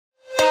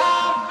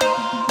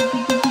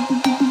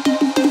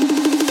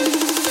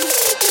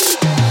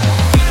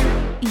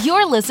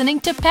listening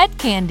to Pet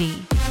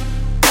Candy.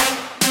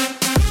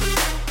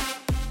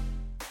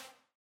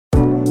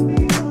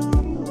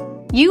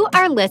 You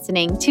are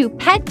listening to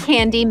Pet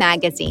Candy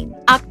Magazine,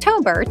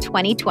 October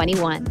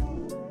 2021.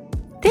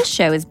 This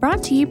show is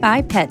brought to you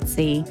by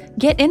Petsy.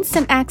 Get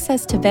instant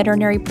access to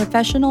veterinary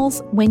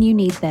professionals when you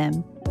need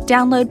them.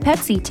 Download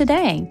Petsy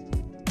today.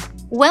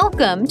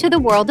 Welcome to the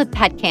world of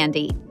pet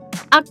candy.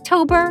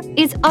 October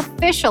is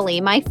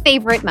officially my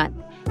favorite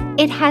month.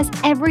 It has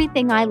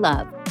everything I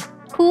love: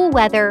 cool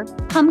weather,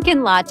 pumpkin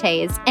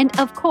lattes, and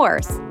of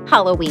course,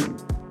 Halloween.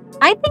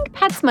 I think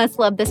pets must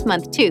love this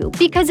month too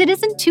because it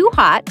isn't too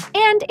hot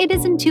and it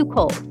isn't too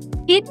cold.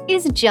 It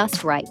is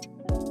just right.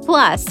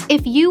 Plus,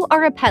 if you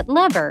are a pet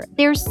lover,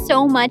 there's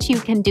so much you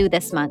can do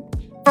this month,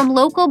 from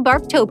local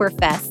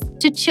Barktoberfests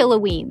to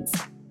Chilloweens.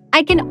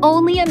 I can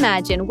only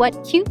imagine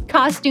what cute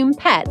costume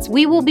pets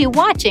we will be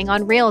watching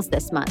on Reels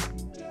this month.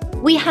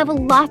 We have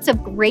lots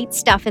of great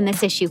stuff in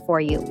this issue for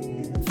you.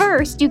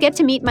 First, you get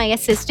to meet my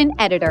assistant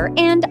editor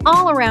and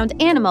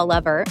all-around animal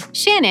lover,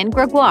 Shannon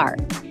Gregoire.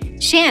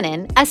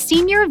 Shannon, a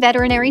senior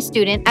veterinary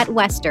student at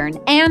Western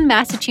and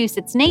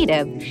Massachusetts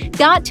native,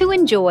 got to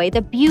enjoy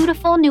the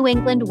beautiful New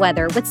England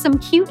weather with some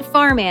cute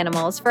farm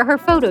animals for her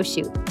photo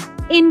shoot.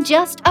 In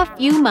just a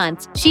few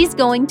months, she's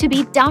going to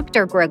be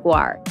Dr.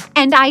 Gregoire,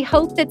 and I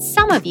hope that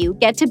some of you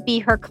get to be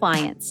her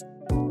clients.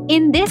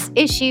 In this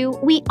issue,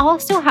 we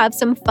also have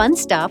some fun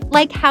stuff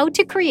like how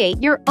to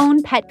create your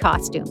own pet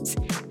costumes,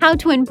 how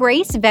to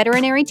embrace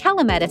veterinary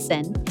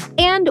telemedicine,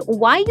 and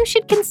why you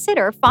should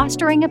consider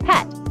fostering a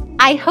pet.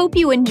 I hope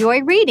you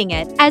enjoy reading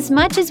it as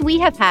much as we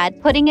have had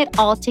putting it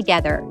all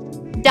together.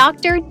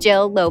 Dr.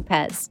 Jill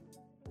Lopez.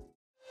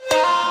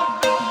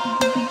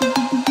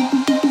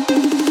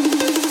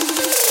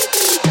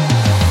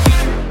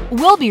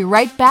 We'll be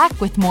right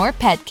back with more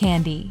Pet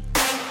Candy.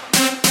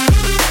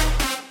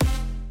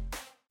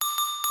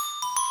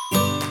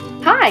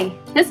 Hi,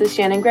 this is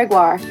Shannon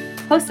Gregoire,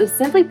 host of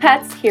Simply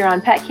Pets here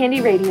on Pet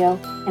Candy Radio,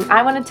 and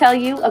I want to tell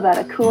you about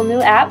a cool new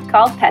app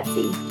called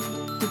Petsy.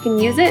 You can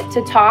use it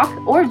to talk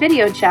or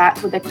video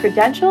chat with a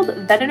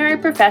credentialed veterinary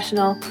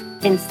professional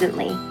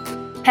instantly.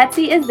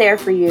 Petsy is there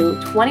for you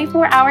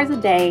 24 hours a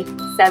day,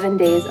 7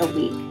 days a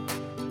week.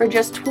 For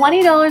just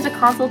 $20 a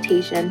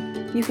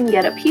consultation, you can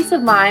get a peace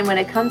of mind when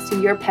it comes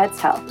to your pet's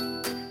health.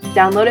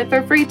 Download it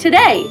for free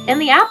today in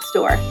the App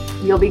Store.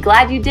 You'll be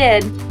glad you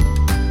did.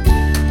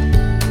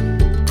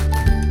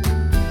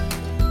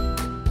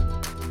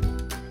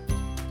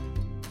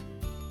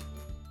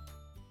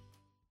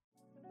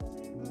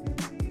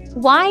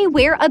 Why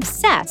We're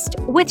Obsessed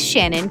with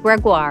Shannon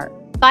Gregoire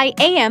by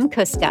A.M.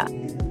 Kuska.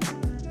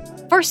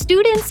 For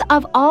students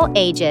of all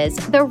ages,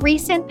 the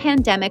recent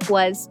pandemic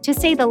was, to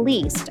say the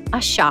least, a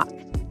shock.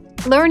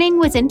 Learning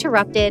was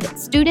interrupted,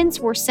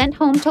 students were sent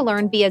home to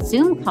learn via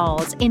Zoom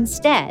calls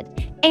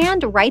instead,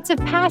 and rites of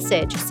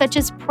passage such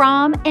as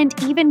prom and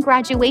even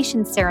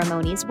graduation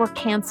ceremonies were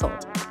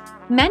canceled.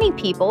 Many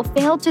people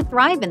failed to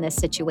thrive in this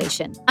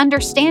situation,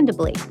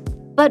 understandably.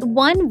 But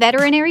one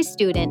veterinary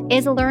student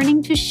is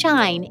learning to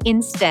shine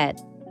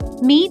instead.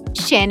 Meet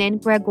Shannon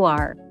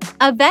Gregoire,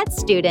 a vet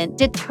student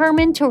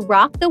determined to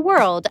rock the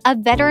world of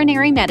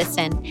veterinary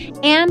medicine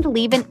and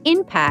leave an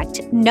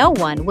impact no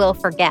one will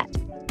forget.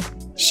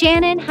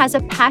 Shannon has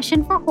a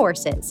passion for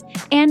horses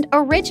and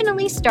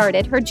originally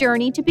started her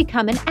journey to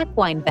become an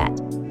equine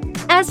vet.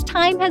 As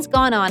time has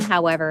gone on,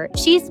 however,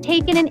 she's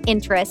taken an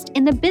interest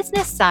in the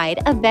business side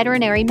of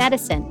veterinary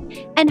medicine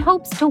and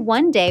hopes to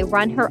one day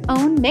run her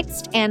own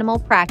mixed animal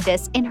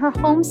practice in her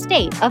home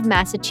state of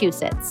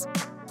Massachusetts.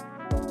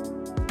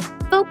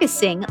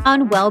 Focusing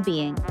on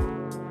well-being.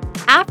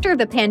 After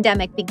the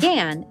pandemic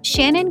began,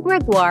 Shannon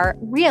Gregoire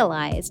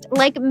realized,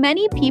 like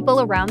many people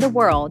around the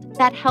world,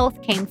 that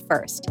health came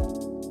first.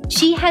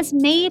 She has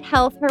made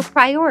health her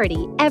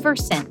priority ever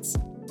since.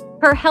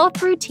 Her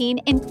health routine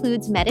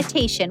includes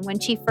meditation when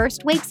she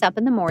first wakes up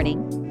in the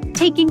morning,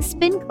 taking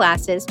spin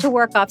classes to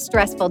work off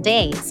stressful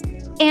days,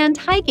 and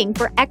hiking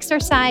for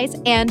exercise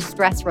and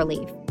stress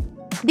relief.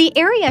 The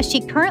area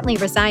she currently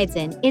resides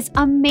in is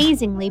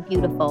amazingly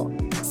beautiful.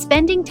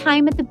 Spending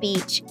time at the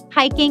beach,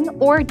 hiking,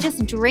 or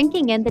just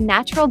drinking in the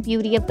natural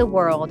beauty of the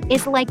world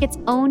is like its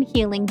own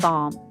healing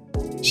balm.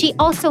 She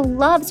also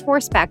loves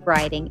horseback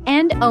riding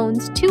and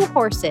owns 2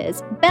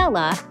 horses,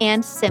 Bella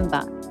and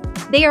Simba.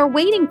 They are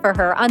waiting for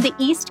her on the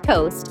East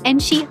Coast,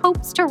 and she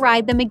hopes to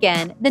ride them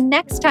again the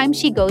next time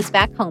she goes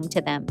back home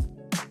to them.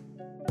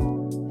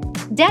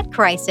 Debt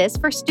crisis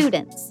for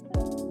students.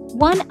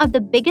 One of the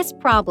biggest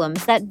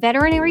problems that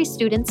veterinary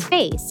students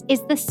face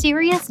is the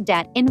serious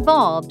debt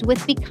involved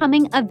with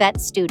becoming a vet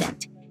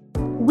student.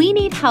 We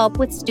need help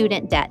with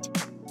student debt.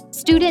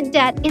 Student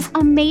debt is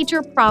a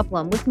major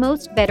problem with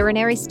most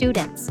veterinary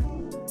students.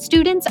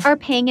 Students are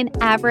paying an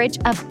average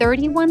of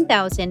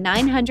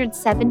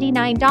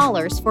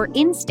 $31,979 for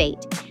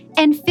in-state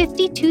and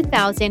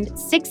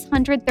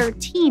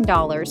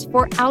 $52,613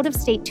 for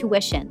out-of-state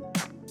tuition.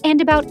 And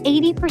about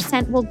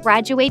 80% will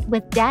graduate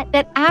with debt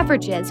that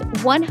averages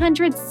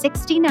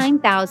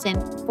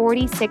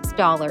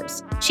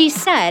 $169,046, she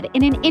said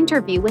in an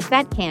interview with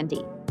Vet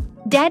Candy.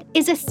 Debt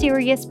is a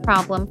serious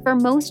problem for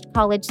most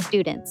college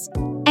students,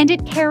 and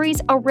it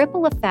carries a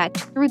ripple effect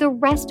through the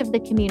rest of the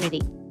community.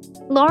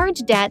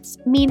 Large debts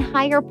mean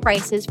higher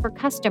prices for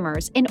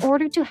customers in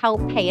order to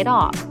help pay it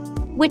off,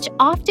 which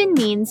often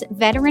means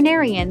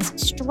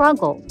veterinarians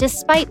struggle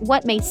despite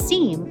what may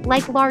seem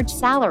like large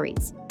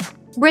salaries.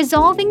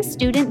 Resolving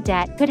student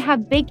debt could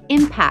have big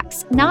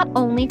impacts not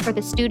only for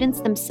the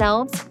students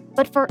themselves,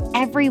 but for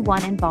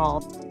everyone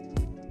involved.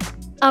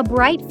 A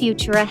bright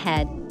future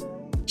ahead.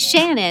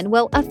 Shannon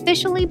will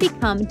officially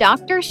become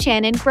Dr.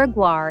 Shannon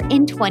Gregoire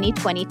in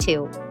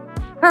 2022.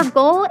 Her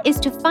goal is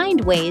to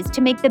find ways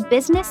to make the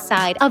business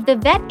side of the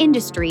vet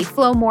industry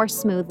flow more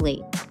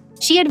smoothly.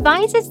 She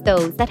advises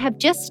those that have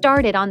just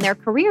started on their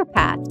career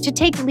path to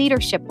take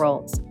leadership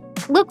roles,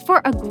 look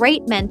for a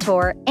great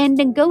mentor, and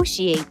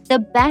negotiate the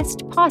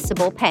best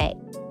possible pay.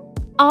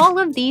 All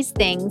of these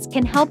things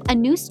can help a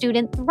new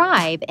student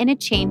thrive in a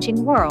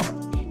changing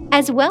world,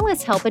 as well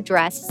as help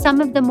address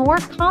some of the more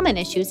common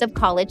issues of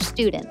college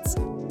students.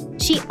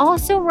 She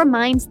also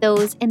reminds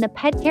those in the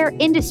pet care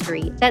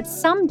industry that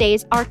some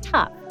days are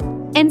tough,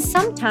 and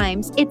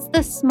sometimes it's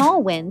the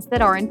small wins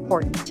that are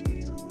important.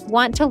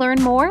 Want to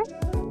learn more?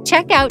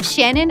 Check out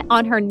Shannon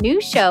on her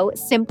new show,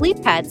 Simply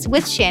Pets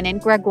with Shannon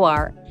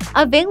Gregoire,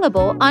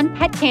 available on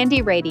Pet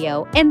Candy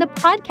Radio and the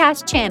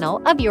podcast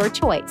channel of your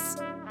choice.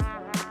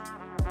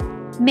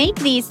 Make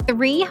these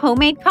 3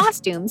 homemade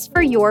costumes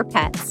for your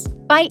pets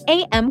by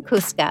A.M.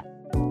 Kuska.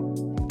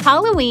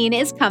 Halloween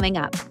is coming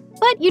up,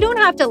 but you don't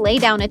have to lay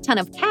down a ton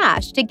of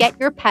cash to get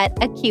your pet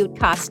a cute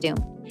costume.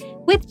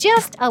 With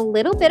just a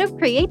little bit of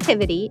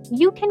creativity,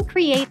 you can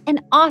create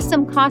an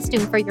awesome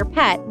costume for your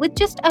pet with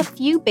just a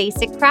few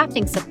basic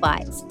crafting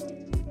supplies.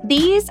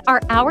 These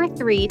are our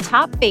 3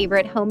 top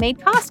favorite homemade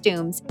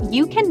costumes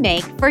you can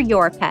make for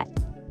your pet.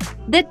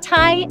 The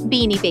Ty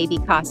Beanie Baby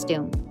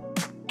costume.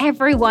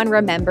 Everyone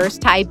remembers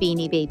Ty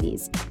Beanie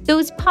Babies,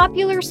 those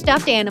popular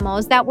stuffed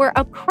animals that were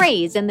a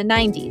craze in the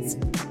 90s.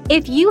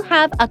 If you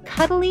have a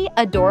cuddly,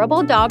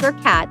 adorable dog or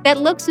cat that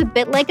looks a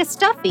bit like a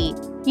stuffy,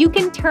 you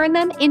can turn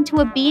them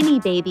into a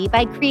Beanie Baby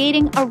by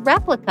creating a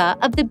replica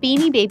of the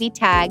Beanie Baby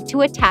tag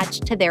to attach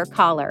to their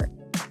collar.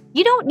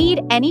 You don't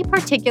need any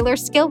particular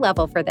skill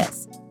level for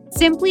this.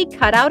 Simply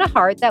cut out a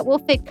heart that will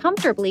fit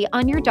comfortably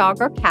on your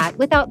dog or cat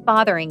without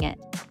bothering it.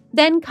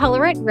 Then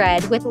color it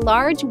red with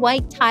large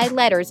white tie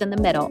letters in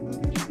the middle.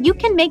 You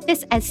can make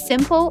this as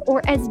simple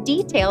or as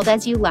detailed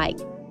as you like.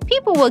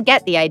 People will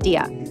get the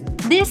idea.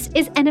 This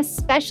is an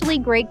especially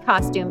great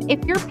costume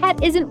if your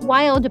pet isn't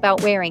wild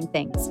about wearing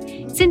things,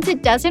 since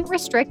it doesn't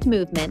restrict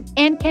movement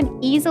and can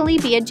easily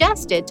be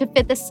adjusted to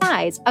fit the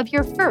size of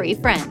your furry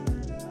friend.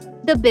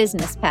 The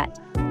Business Pet.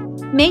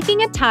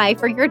 Making a tie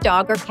for your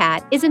dog or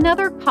cat is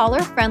another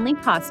collar-friendly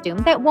costume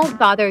that won't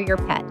bother your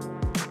pet.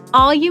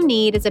 All you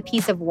need is a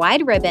piece of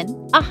wide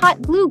ribbon, a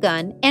hot glue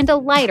gun, and a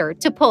lighter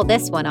to pull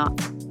this one off.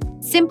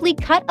 Simply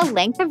cut a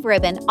length of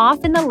ribbon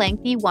off in the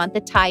length you want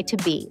the tie to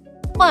be,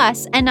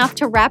 plus enough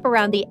to wrap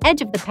around the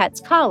edge of the pet's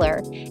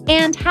collar,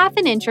 and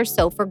 1/2 inch or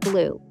so for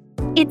glue.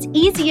 It's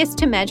easiest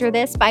to measure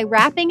this by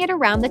wrapping it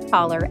around the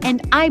collar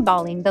and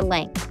eyeballing the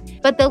length,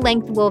 but the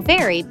length will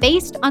vary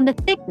based on the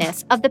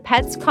thickness of the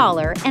pet's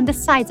collar and the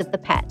size of the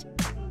pet.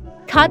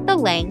 Cut the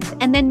length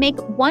and then make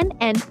one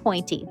end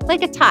pointy,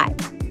 like a tie.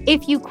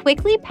 If you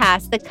quickly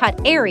pass the cut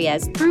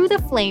areas through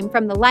the flame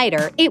from the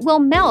lighter, it will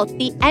melt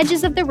the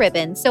edges of the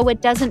ribbon so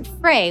it doesn't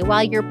fray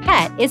while your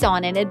pet is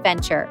on an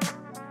adventure.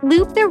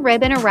 Loop the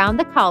ribbon around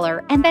the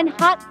collar and then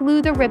hot glue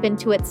the ribbon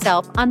to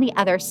itself on the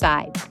other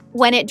side.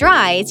 When it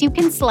dries, you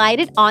can slide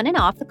it on and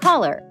off the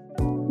collar.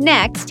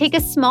 Next, take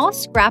a small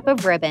scrap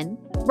of ribbon,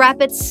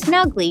 wrap it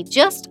snugly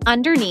just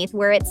underneath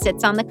where it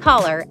sits on the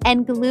collar,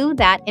 and glue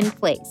that in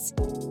place.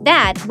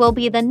 That will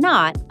be the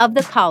knot of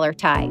the collar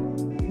tie.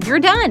 You're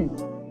done!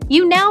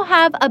 You now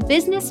have a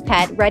business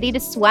pet ready to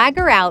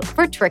swagger out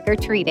for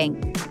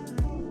trick-or-treating.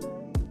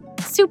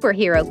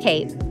 Superhero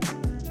cape.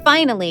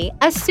 Finally,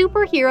 a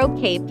superhero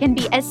cape can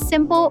be as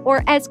simple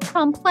or as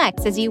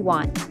complex as you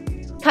want.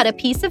 Cut a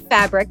piece of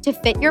fabric to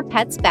fit your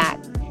pet's back,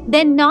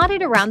 then knot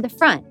it around the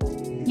front.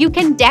 You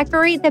can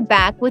decorate the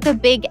back with a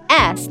big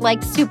S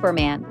like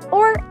Superman,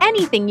 or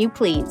anything you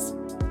please.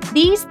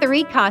 These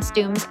 3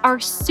 costumes are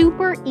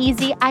super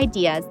easy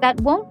ideas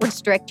that won't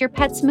restrict your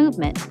pet's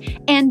movement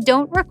and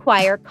don't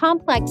require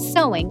complex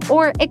sewing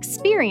or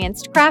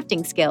experienced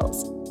crafting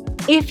skills.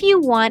 If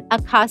you want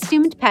a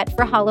costumed pet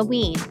for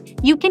Halloween,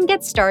 you can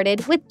get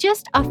started with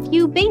just a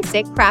few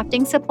basic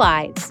crafting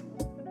supplies.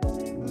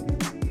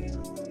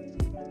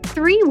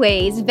 3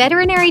 ways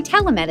veterinary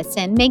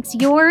telemedicine makes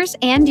yours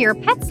and your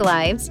pet's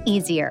lives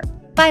easier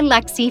by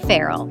Lexi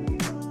Farrell.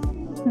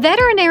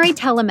 Veterinary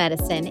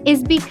telemedicine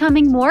is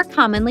becoming more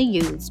commonly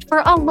used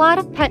for a lot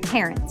of pet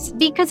parents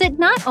because it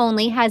not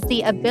only has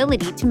the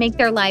ability to make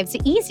their lives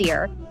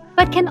easier,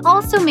 but can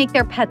also make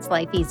their pet's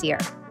life easier.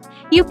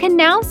 You can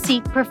now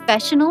seek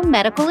professional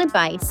medical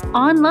advice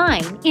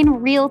online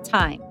in real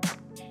time.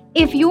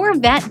 If your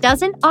vet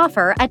doesn't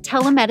offer a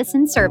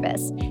telemedicine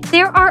service,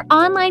 there are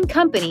online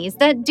companies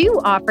that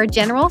do offer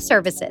general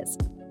services.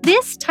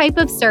 This type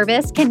of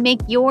service can make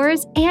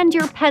yours and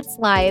your pet's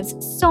lives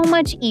so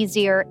much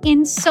easier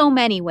in so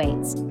many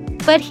ways.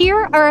 But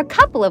here are a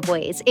couple of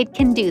ways it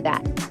can do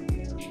that.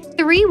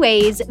 3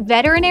 ways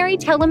veterinary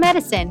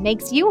telemedicine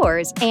makes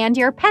yours and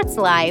your pet's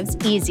lives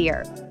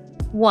easier.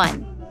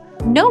 1.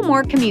 No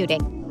more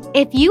commuting.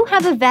 If you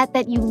have a vet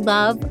that you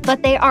love,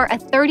 but they are a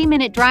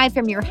 30-minute drive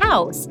from your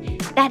house,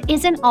 that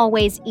isn't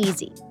always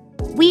easy.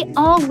 We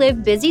all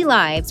live busy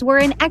lives where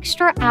an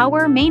extra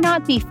hour may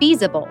not be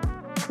feasible.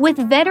 With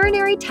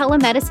veterinary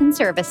telemedicine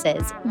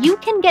services, you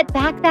can get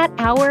back that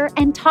hour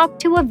and talk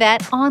to a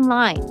vet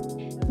online.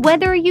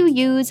 Whether you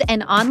use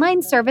an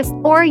online service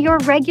or your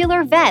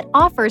regular vet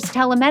offers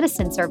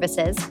telemedicine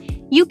services,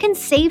 you can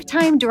save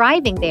time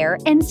driving there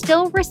and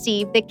still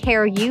receive the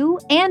care you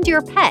and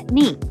your pet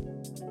need.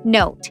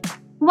 Note,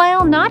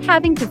 while not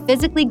having to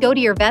physically go to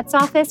your vet's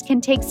office can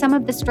take some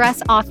of the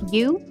stress off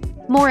you,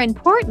 more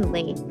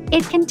importantly,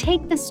 it can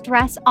take the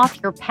stress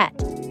off your pet.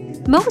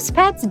 Most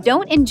pets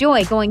don't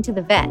enjoy going to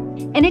the vet,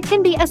 and it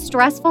can be a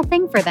stressful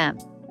thing for them.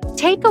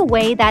 Take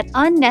away that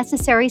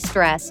unnecessary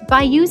stress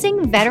by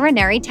using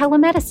veterinary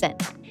telemedicine.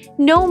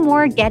 No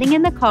more getting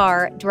in the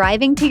car,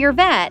 driving to your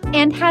vet,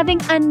 and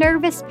having a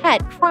nervous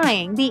pet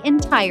crying the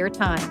entire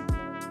time.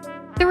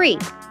 3.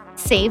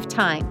 Save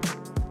time.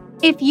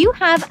 If you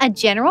have a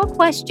general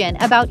question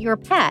about your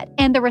pet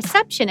and the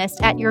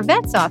receptionist at your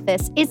vet's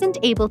office isn't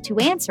able to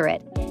answer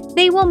it,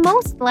 they will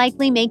most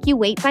likely make you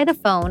wait by the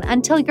phone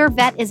until your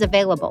vet is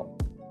available.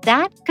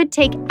 That could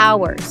take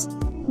hours.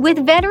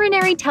 With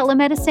veterinary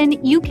telemedicine,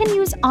 you can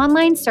use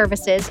online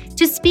services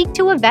to speak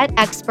to a vet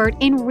expert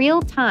in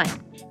real time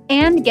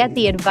and get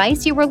the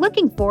advice you were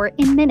looking for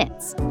in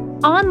minutes.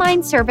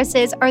 Online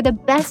services are the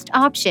best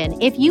option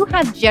if you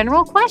have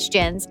general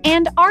questions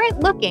and aren't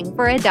looking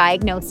for a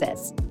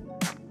diagnosis.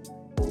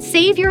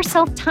 Save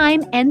yourself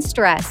time and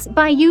stress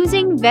by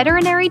using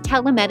veterinary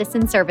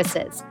telemedicine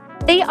services.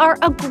 They are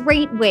a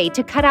great way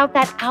to cut out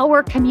that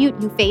hour commute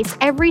you face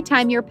every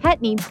time your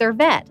pet needs their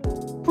vet.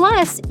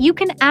 Plus, you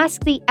can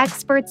ask the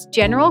experts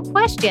general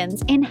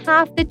questions in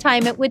half the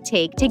time it would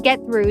take to get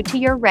through to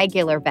your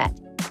regular vet.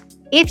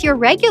 If your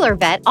regular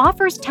vet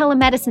offers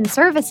telemedicine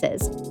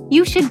services,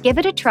 you should give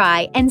it a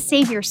try and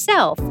save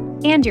yourself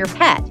and your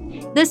pet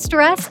the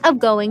stress of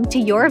going to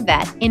your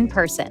vet in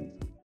person.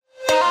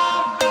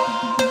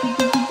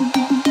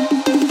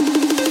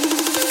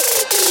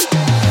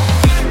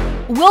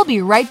 We'll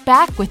be right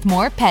back with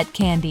more Pet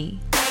Candy.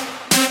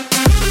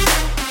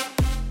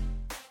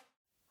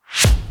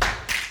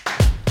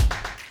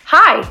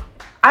 Hi!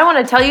 I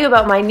want to tell you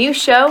about my new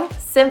show,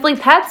 Simply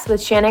Pets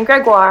with Shannon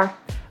Gregoire.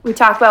 We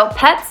talk about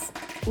pets,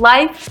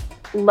 life,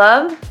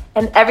 love,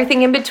 and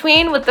everything in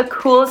between with the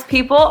coolest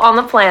people on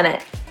the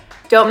planet.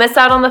 Don't miss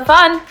out on the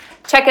fun.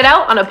 Check it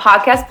out on a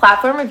podcast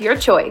platform of your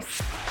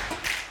choice.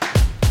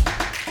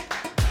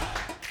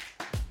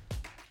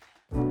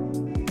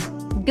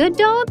 Good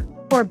dog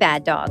or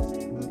bad dog?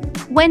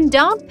 When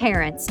dog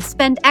parents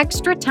spend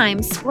extra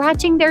time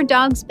scratching their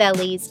dogs'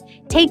 bellies,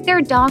 take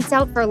their dogs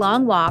out for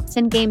long walks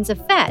and games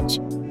of fetch,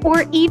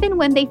 or even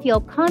when they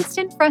feel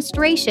constant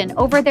frustration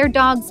over their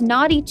dog's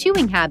naughty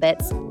chewing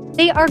habits,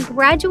 they are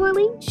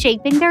gradually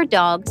shaping their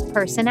dogs'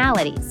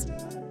 personalities.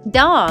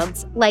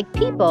 Dogs, like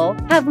people,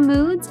 have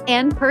moods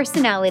and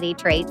personality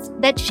traits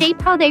that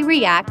shape how they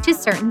react to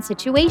certain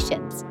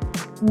situations.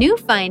 New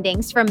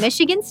findings from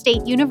Michigan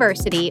State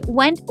University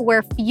went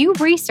where few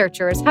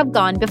researchers have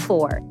gone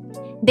before.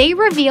 They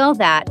reveal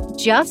that,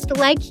 just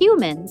like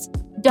humans,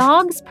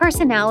 dogs'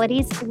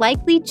 personalities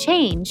likely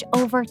change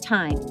over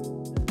time.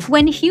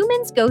 When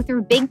humans go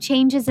through big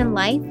changes in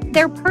life,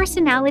 their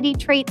personality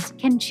traits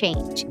can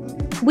change.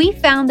 We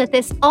found that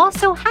this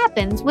also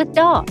happens with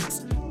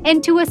dogs,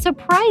 and to a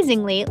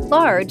surprisingly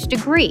large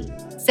degree,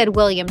 said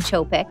William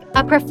Chopik,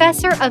 a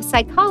professor of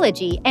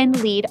psychology and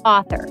lead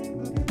author.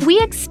 We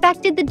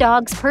expected the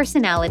dogs'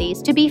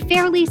 personalities to be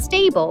fairly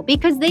stable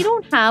because they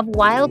don't have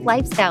wild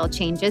lifestyle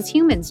changes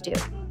humans do.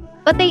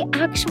 But they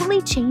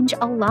actually change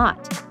a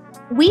lot.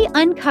 We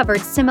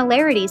uncovered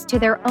similarities to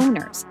their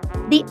owners,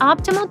 the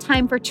optimal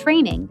time for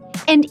training,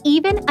 and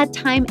even a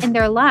time in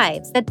their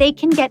lives that they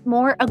can get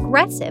more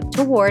aggressive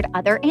toward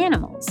other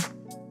animals.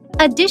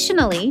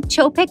 Additionally,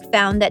 Chopik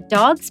found that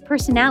dogs'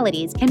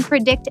 personalities can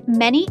predict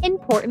many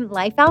important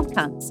life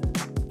outcomes.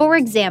 For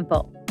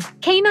example,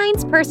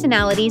 canines'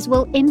 personalities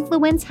will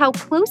influence how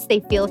close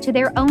they feel to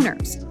their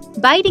owners,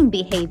 biting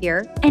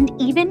behavior, and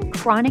even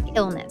chronic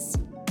illness.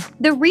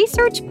 The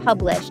research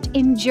published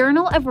in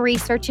Journal of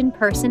Research in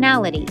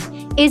Personality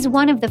is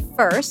one of the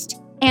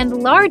first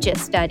and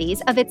largest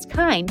studies of its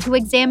kind to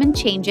examine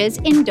changes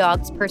in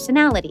dogs'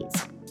 personalities.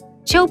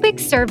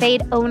 Chopik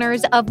surveyed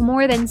owners of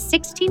more than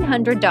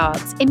 1,600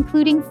 dogs,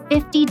 including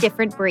 50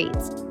 different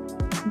breeds.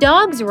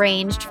 Dogs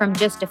ranged from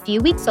just a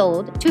few weeks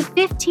old to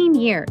 15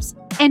 years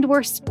and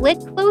were split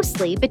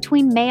closely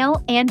between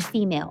male and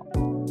female.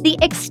 The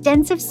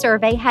extensive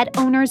survey had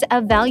owners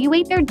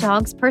evaluate their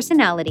dogs'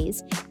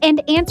 personalities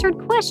and answered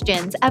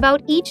questions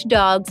about each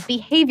dog's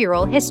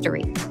behavioral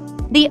history.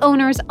 The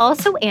owners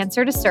also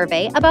answered a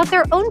survey about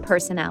their own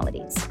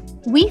personalities.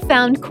 We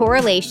found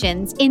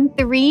correlations in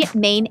 3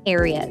 main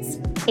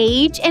areas: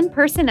 age and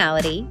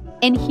personality,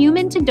 and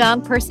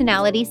human-to-dog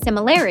personality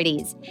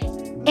similarities,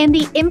 and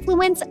the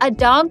influence a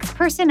dog's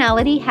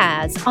personality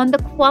has on the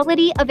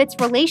quality of its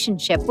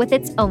relationship with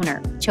its owner,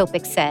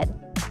 Chopik said.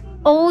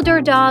 Older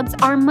dogs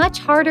are much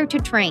harder to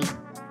train.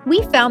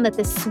 We found that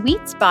the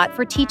sweet spot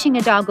for teaching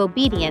a dog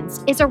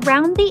obedience is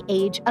around the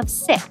age of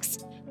 6,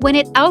 when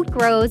it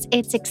outgrows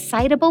its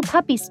excitable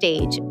puppy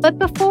stage, but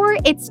before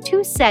it's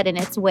too set in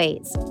its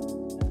ways.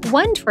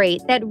 One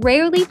trait that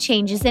rarely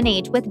changes in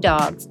age with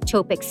dogs,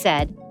 Chopik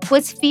said,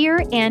 was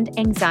fear and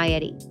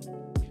anxiety.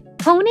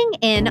 Honing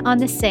in on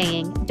the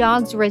saying,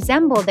 dogs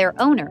resemble their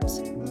owners,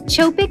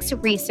 Chopik's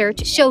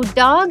research showed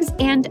dogs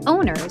and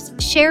owners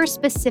share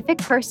specific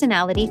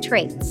personality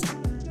traits.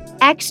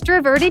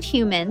 Extroverted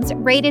humans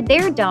rated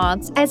their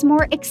dogs as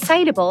more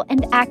excitable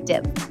and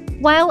active,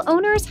 while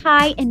owners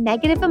high in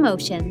negative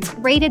emotions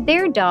rated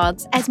their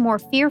dogs as more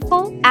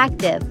fearful,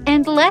 active,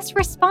 and less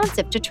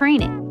responsive to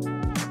training.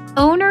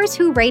 Owners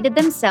who rated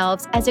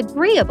themselves as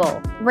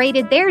agreeable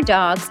rated their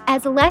dogs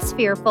as less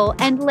fearful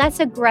and less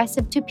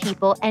aggressive to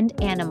people and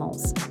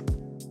animals.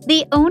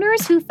 The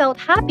owners who felt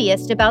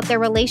happiest about their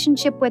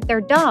relationship with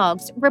their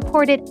dogs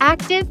reported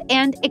active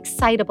and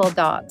excitable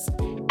dogs,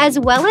 as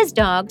well as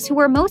dogs who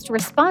were most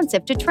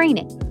responsive to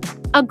training.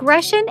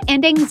 Aggression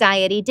and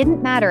anxiety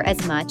didn't matter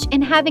as much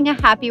in having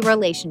a happy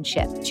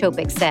relationship,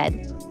 Chopik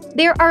said.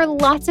 There are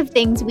lots of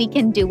things we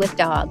can do with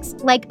dogs,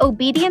 like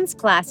obedience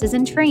classes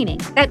and training,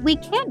 that we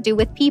can't do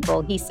with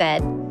people, he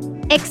said.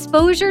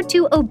 Exposure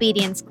to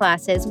obedience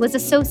classes was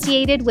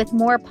associated with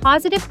more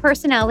positive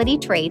personality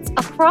traits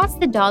across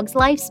the dog's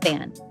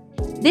lifespan.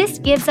 This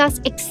gives us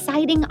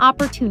exciting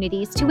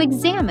opportunities to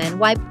examine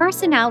why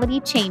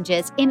personality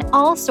changes in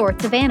all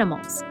sorts of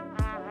animals.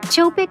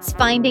 Chopik's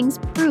findings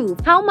prove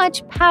how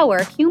much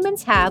power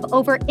humans have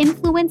over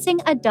influencing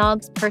a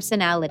dog's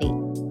personality.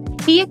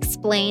 He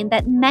explained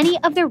that many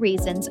of the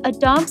reasons a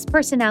dog's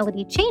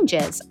personality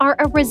changes are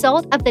a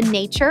result of the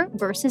nature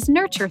versus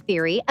nurture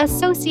theory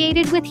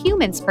associated with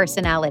humans'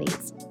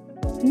 personalities.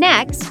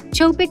 Next,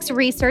 Chopik's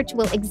research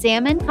will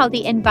examine how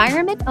the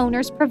environment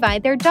owners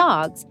provide their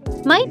dogs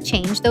might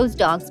change those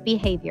dogs'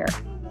 behavior.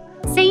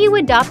 Say you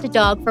adopt a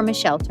dog from a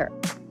shelter.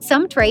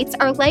 Some traits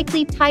are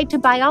likely tied to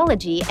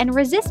biology and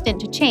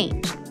resistant to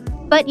change,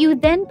 but you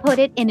then put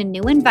it in a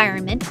new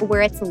environment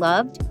where it's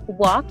loved,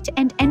 walked,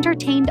 and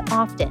entertained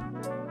often.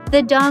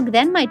 The dog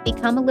then might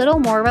become a little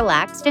more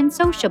relaxed and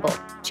sociable,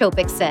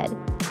 Chopik said.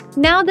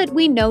 Now that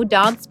we know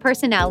dogs'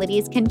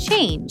 personalities can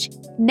change,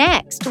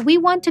 next we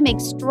want to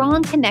make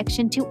strong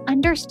connection to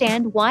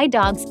understand why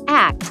dogs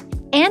act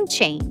and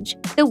change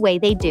the way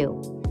they do.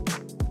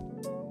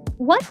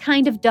 What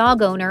kind of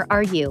dog owner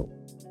are you?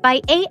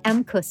 By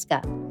A.M.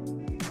 Kuska.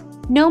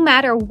 No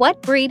matter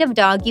what breed of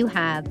dog you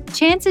have,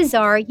 chances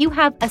are you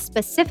have a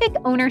specific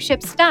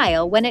ownership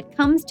style when it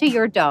comes to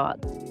your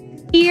dog.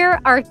 Here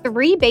are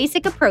 3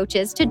 basic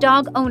approaches to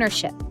dog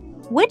ownership.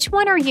 Which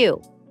one are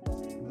you?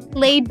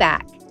 Laid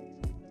back.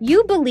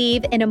 You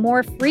believe in a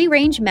more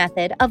free-range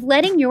method of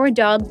letting your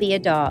dog be a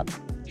dog.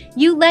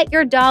 You let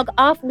your dog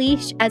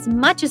off-leash as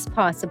much as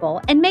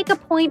possible and make a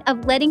point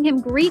of letting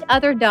him greet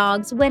other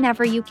dogs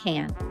whenever you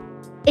can.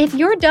 If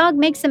your dog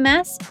makes a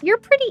mess, you're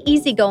pretty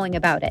easygoing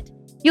about it.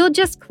 You'll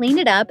just clean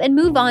it up and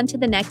move on to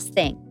the next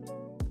thing.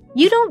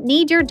 You don't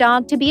need your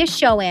dog to be a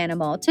show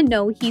animal to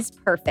know he's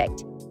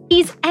perfect.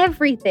 He's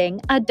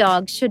everything a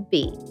dog should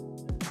be.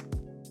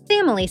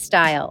 Family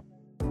style.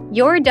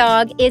 Your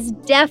dog is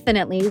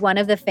definitely one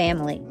of the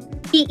family.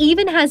 He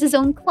even has his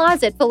own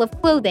closet full of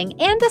clothing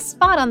and a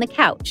spot on the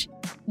couch.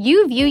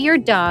 You view your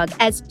dog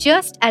as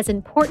just as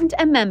important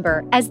a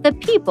member as the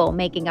people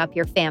making up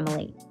your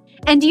family.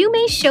 And you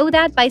may show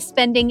that by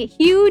spending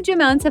huge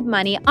amounts of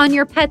money on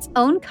your pet's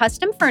own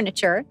custom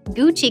furniture,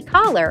 Gucci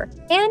collar,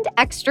 and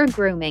extra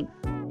grooming.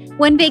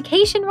 When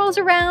vacation rolls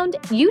around,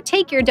 you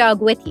take your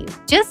dog with you,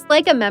 just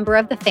like a member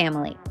of the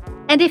family.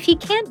 And if he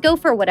can't go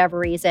for whatever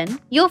reason,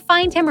 you'll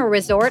find him a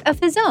resort of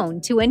his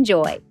own to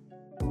enjoy.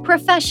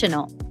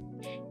 Professional.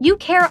 You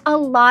care a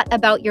lot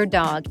about your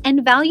dog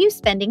and value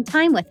spending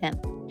time with him.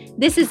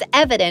 This is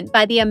evident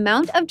by the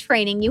amount of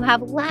training you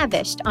have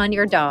lavished on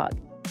your dog.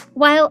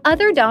 While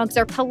other dogs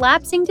are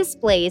collapsing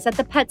displays at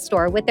the pet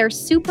store with their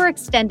super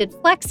extended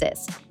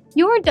flexes,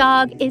 your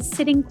dog is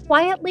sitting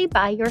quietly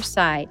by your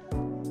side.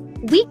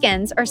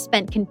 Weekends are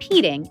spent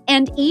competing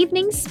and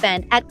evenings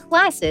spent at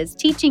classes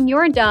teaching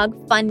your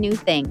dog fun new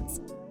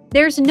things.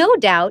 There's no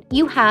doubt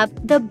you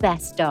have the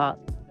best dog.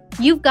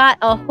 You've got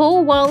a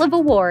whole wall of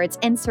awards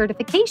and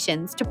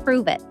certifications to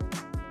prove it.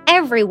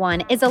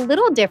 Everyone is a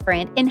little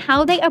different in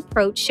how they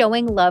approach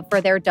showing love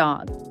for their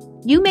dog.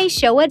 You may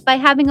show it by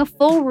having a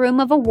full room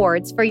of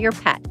awards for your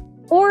pet,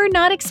 or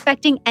not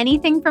expecting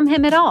anything from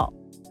him at all.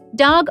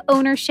 Dog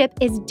ownership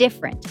is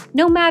different,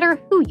 no matter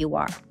who you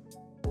are.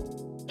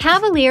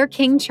 Cavalier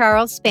King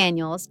Charles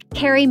Spaniels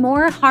carry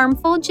more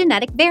harmful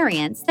genetic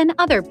variants than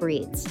other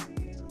breeds.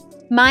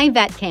 My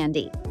Vet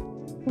Candy.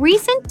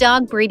 Recent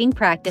dog breeding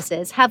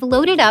practices have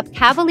loaded up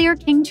Cavalier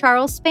King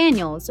Charles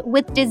Spaniels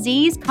with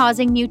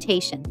disease-causing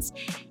mutations,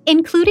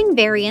 including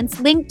variants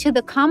linked to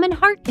the common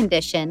heart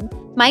condition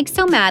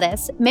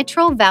myxomatous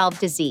mitral valve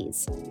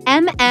disease,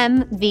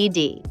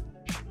 MMVD.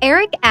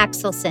 Eric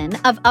Axelson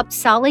of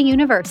Uppsala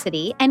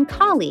University and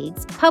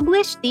colleagues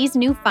published these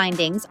new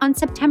findings on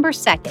September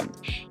 2nd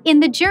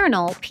in the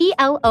journal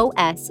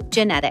PLOS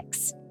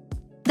Genetics.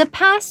 The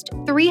past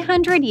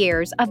 300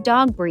 years of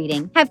dog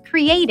breeding have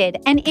created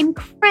an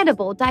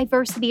incredible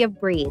diversity of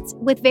breeds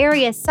with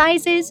various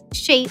sizes,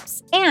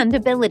 shapes, and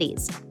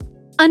abilities.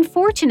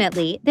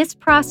 Unfortunately, this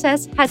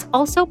process has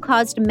also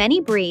caused many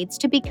breeds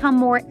to become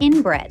more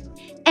inbred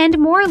and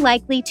more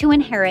likely to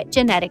inherit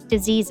genetic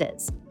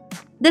diseases.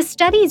 The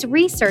study's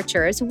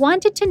researchers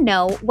wanted to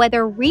know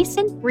whether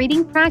recent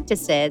breeding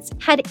practices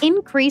had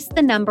increased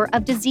the number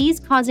of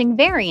disease-causing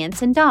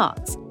variants in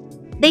dogs.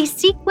 They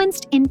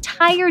sequenced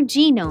entire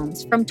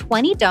genomes from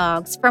 20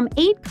 dogs from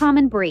 8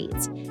 common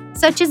breeds,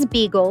 such as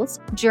Beagles,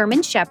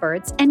 German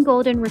Shepherds, and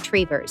Golden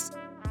Retrievers.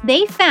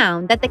 They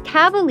found that the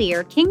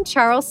Cavalier King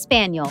Charles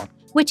Spaniel,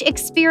 which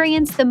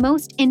experienced the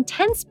most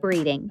intense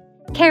breeding,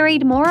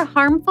 carried more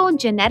harmful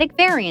genetic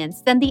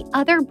variants than the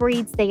other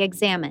breeds they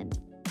examined.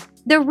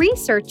 The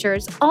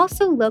researchers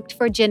also looked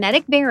for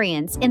genetic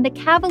variants in the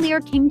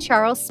Cavalier King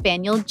Charles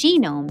Spaniel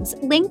genomes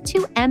linked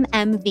to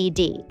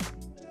MMVD.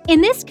 In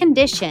this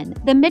condition,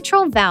 the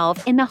mitral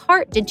valve in the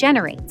heart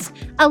degenerates,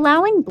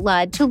 allowing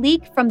blood to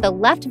leak from the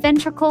left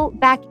ventricle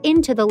back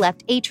into the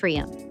left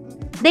atrium.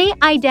 They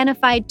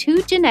identified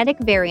 2 genetic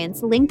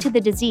variants linked to the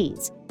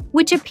disease,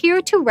 which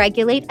appear to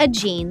regulate a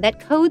gene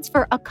that codes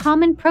for a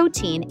common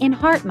protein in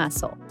heart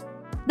muscle.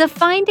 The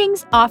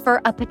findings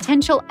offer a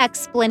potential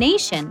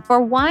explanation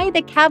for why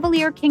the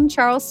Cavalier King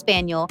Charles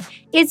Spaniel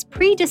is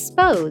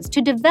predisposed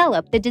to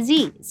develop the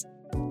disease.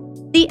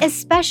 The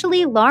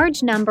especially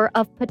large number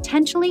of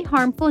potentially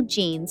harmful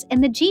genes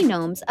in the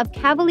genomes of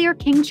Cavalier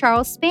King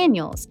Charles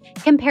Spaniels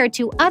compared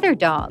to other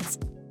dogs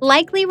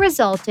likely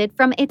resulted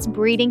from its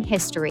breeding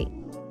history.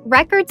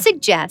 Records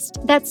suggest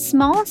that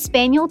small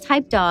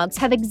spaniel-type dogs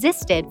have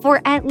existed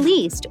for at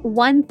least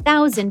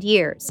 1,000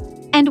 years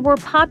and were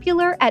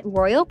popular at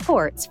royal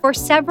courts for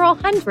several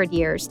hundred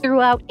years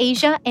throughout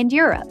Asia and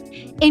Europe,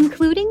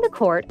 including the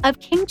court of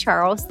King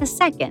Charles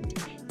II,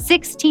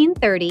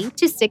 1630 to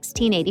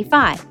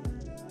 1685.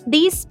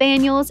 These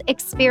spaniels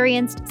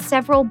experienced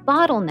several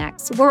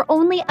bottlenecks where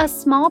only a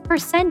small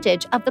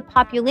percentage of the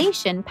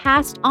population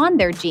passed on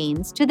their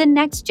genes to the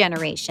next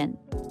generation.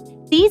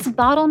 These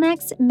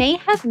bottlenecks may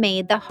have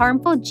made the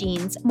harmful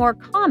genes more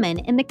common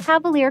in the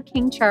Cavalier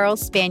King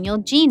Charles Spaniel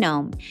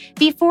genome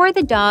before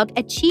the dog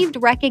achieved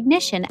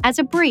recognition as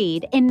a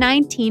breed in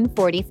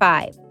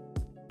 1945.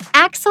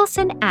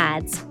 Axelson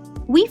adds,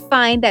 "We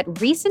find that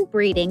recent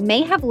breeding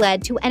may have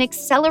led to an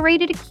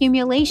accelerated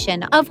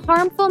accumulation of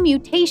harmful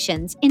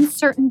mutations in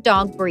certain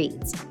dog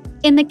breeds.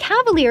 In the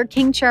Cavalier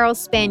King Charles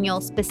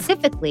Spaniel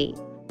specifically,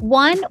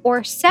 one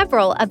or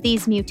several of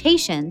these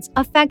mutations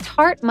affect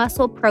heart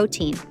muscle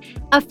protein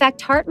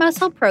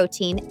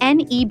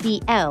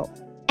NEBL,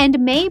 and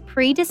may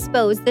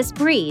predispose this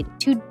breed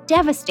to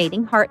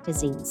devastating heart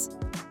disease."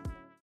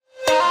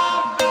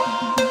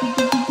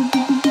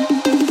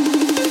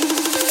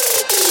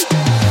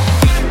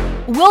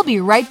 We'll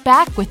be right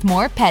back with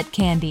more Pet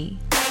Candy.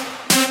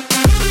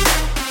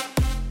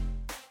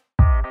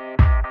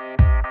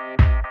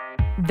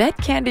 Vet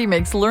Candy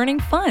makes learning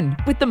fun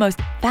with the most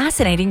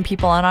fascinating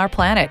people on our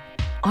planet.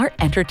 Our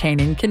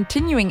entertaining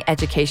continuing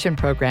education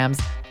programs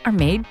are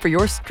made for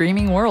your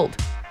streaming world.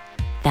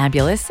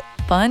 Fabulous,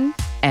 fun,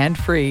 and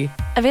free.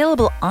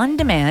 Available on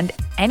demand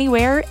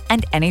anywhere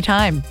and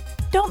anytime.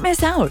 Don't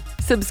miss out.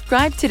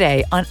 Subscribe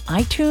today on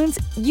iTunes,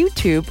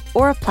 YouTube,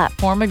 or a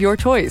platform of your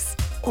choice.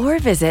 Or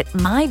visit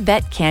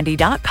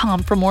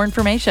myvetcandy.com for more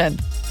information.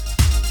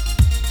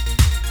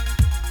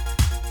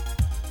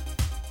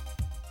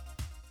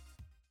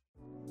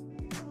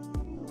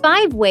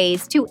 Five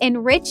Ways to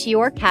Enrich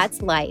Your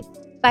Cat's Life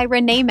by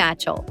Renee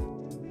Matchell.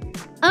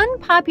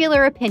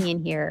 Unpopular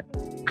opinion here.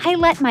 I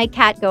let my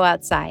cat go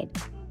outside.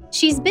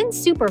 She's been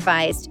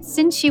supervised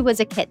since she was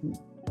a kitten.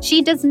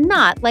 She does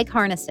not like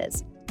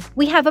harnesses.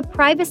 We have a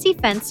privacy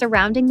fence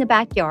surrounding the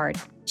backyard.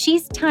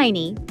 She's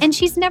tiny, and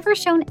she's never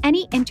shown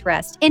any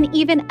interest in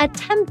even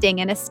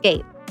attempting an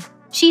escape.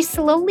 She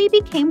slowly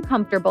became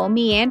comfortable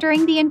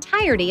meandering the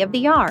entirety of the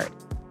yard.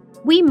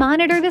 We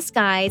monitor the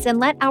skies and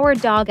let our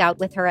dog out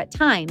with her at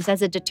times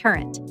as a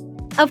deterrent.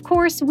 Of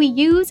course, we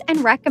use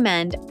and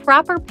recommend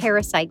proper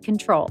parasite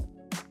control.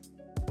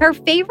 Her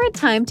favorite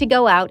time to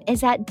go out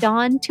is at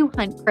dawn to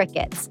hunt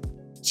crickets.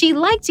 She'd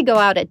like to go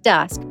out at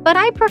dusk, but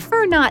I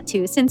prefer not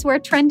to since we're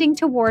trending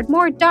toward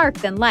more dark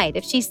than light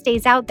if she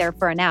stays out there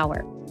for an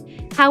hour.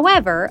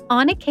 However,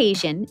 on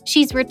occasion,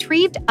 she's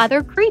retrieved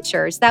other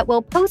creatures that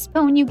will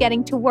postpone you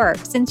getting to work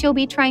since you'll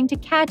be trying to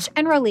catch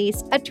and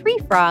release a tree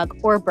frog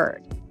or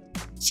bird.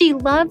 She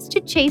loves to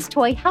chase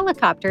toy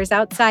helicopters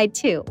outside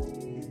too.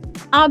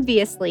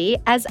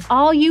 Obviously, as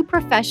all you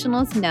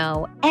professionals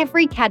know,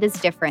 every cat is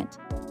different.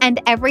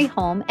 and every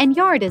home and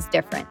yard is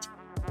different.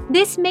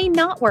 This may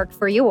not work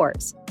for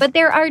yours, but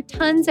there are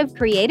tons of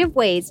creative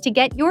ways to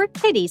get your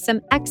kitty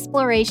some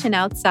exploration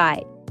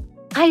outside.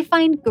 I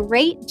find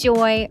great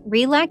joy,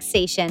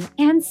 relaxation,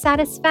 and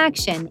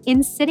satisfaction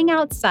in sitting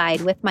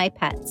outside with my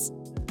pets.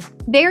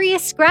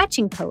 Various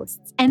scratching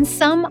posts, and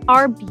some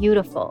are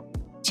beautiful.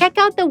 Check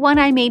out the one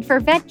I made for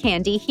Vet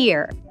Candy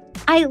here.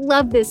 I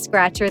love this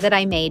scratcher that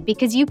I made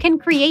because you can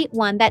create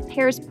one that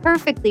pairs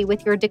perfectly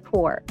with your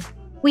decor.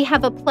 We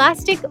have a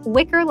plastic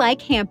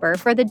wicker-like hamper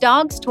for the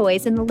dog's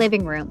toys in the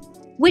living room,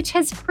 which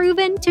has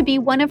proven to be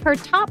one of her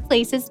top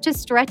places to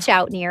stretch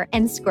out near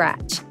and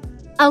scratch,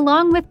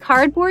 along with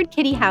cardboard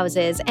kitty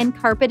houses and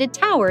carpeted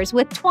towers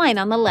with twine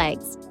on the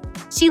legs.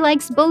 She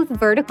likes both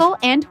vertical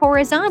and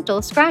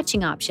horizontal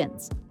scratching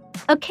options.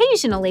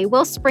 Occasionally,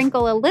 we'll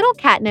sprinkle a little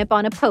catnip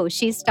on a post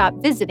she's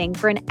stopped visiting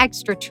for an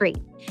extra treat,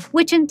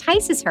 which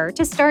entices her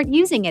to start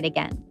using it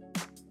again.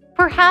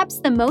 Perhaps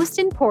the most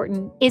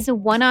important is a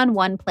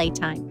one-on-one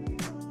playtime.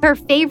 Her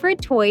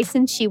favorite toy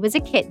since she was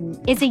a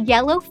kitten is a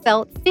yellow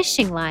felt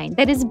fishing line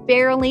that is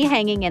barely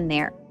hanging in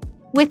there.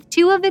 With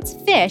 2 of its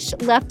fish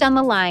left on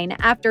the line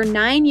after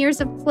 9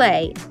 years of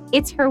play,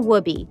 it's her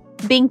whoopee,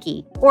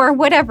 Binky, or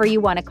whatever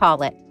you want to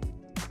call it.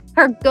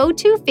 Her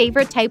go-to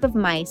favorite type of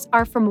mice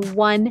are from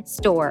one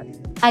store,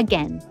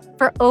 again,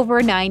 for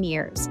over 9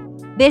 years.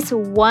 This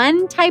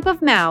one type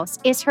of mouse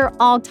is her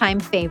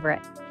all-time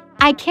favorite.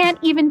 I can't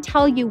even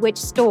tell you which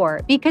store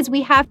because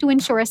we have to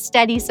ensure a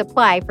steady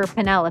supply for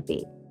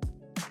Penelope.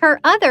 Her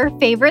other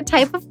favorite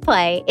type of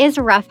play is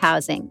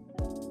roughhousing.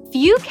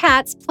 Few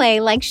cats play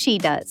like she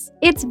does.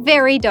 It's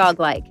very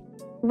dog-like.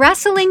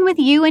 Wrestling with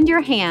you and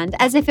your hand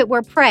as if it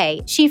were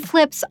prey, she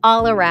flips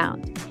all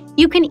around.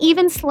 You can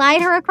even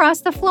slide her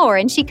across the floor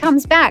and she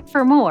comes back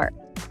for more.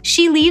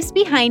 She leaves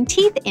behind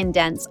teeth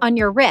indents on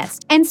your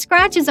wrist and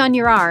scratches on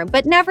your arm,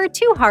 but never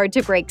too hard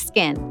to break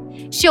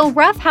skin. She'll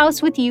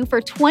roughhouse with you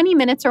for 20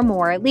 minutes or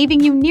more, leaving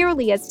you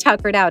nearly as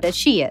tuckered out as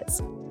she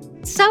is.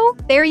 So,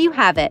 there you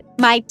have it,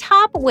 my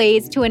top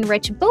ways to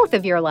enrich both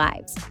of your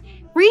lives.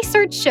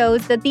 Research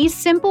shows that these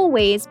simple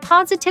ways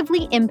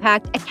positively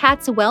impact a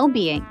cat's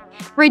well-being,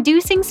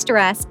 reducing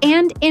stress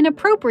and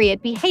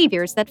inappropriate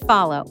behaviors that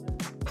follow.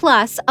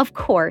 Plus, of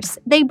course,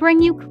 they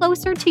bring you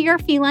closer to your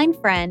feline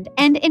friend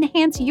and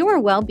enhance your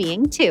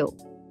well-being too.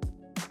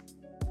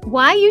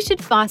 Why you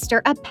should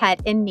foster a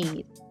pet in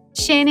need.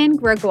 Shannon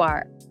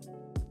Gregoire.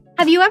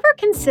 Have you ever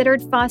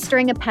considered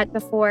fostering a pet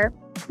before?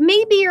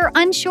 Maybe you're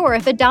unsure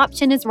if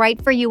adoption is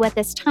right for you at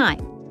this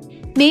time.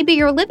 Maybe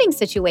your living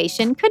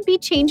situation could be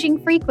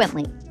changing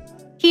frequently.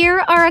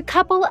 Here are a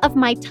couple of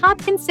my top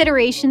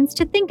considerations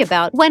to think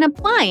about when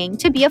applying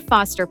to be a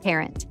foster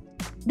parent.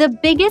 The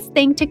biggest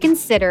thing to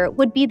consider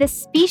would be the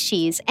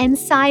species and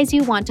size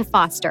you want to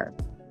foster.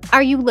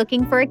 Are you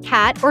looking for a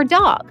cat or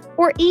dog,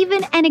 or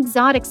even an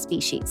exotic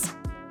species?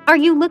 Are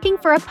you looking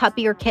for a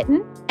puppy or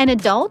kitten, an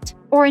adult,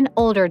 or an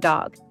older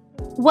dog?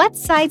 What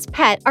size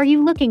pet are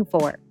you looking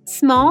for?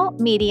 Small,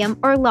 medium,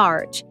 or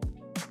large?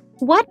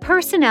 What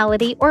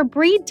personality or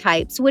breed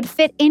types would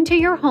fit into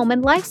your home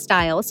and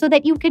lifestyle so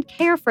that you could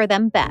care for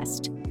them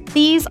best?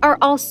 These are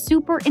all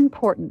super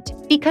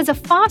important because a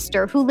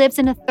foster who lives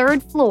in a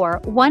 3rd floor,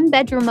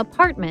 1-bedroom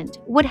apartment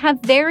would have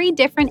very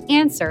different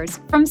answers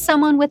from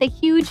someone with a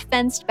huge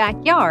fenced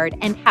backyard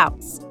and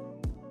house.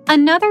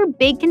 Another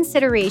big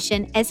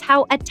consideration is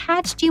how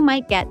attached you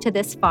might get to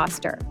this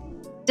foster.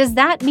 Does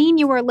that mean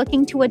you are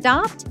looking to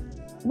adopt?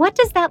 What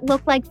does that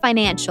look like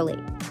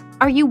financially?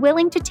 Are you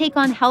willing to take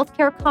on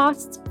healthcare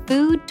costs,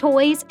 food,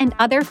 toys, and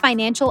other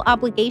financial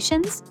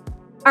obligations?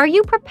 Are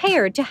you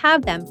prepared to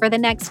have them for the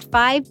next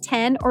 5,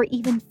 10, or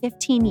even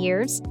 15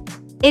 years?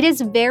 It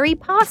is very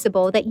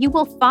possible that you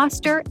will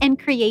foster and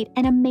create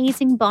an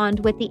amazing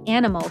bond with the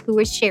animal who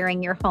is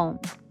sharing your home.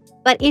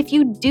 But if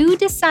you do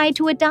decide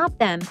to adopt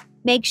them,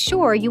 make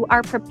sure you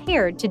are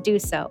prepared to do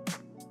so.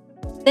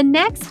 The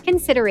next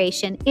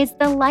consideration is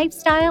the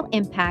lifestyle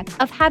impact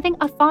of having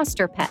a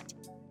foster pet.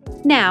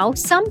 Now,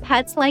 some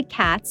pets like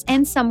cats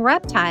and some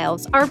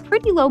reptiles are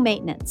pretty low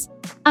maintenance,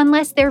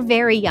 unless they're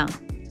very young.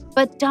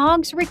 But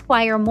dogs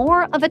require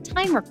more of a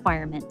time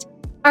requirement.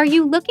 Are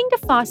you looking to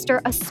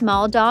foster a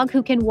small dog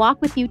who can walk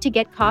with you to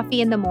get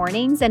coffee in the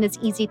mornings and is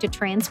easy to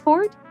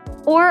transport?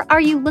 Or are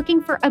you looking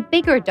for a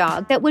bigger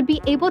dog that would be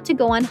able to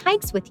go on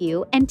hikes with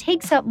you and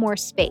takes up more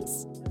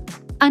space?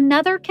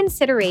 Another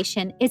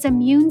consideration is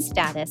immune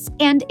status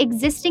and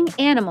existing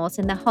animals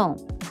in the home.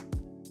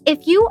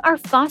 If you are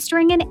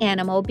fostering an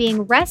animal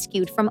being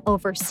rescued from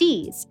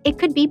overseas, it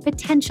could be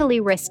potentially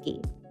risky.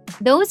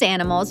 Those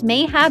animals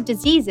may have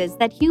diseases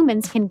that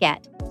humans can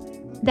get.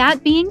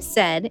 That being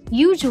said,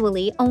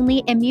 usually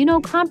only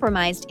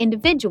immunocompromised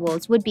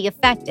individuals would be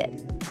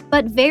affected.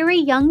 But very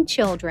young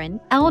children,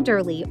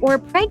 elderly, or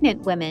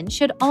pregnant women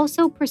should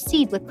also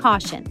proceed with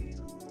caution.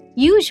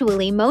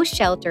 Usually, most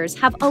shelters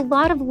have a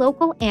lot of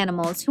local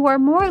animals who are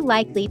more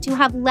likely to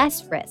have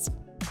less risk.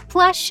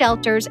 Plus,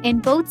 shelters in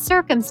both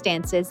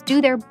circumstances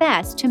do their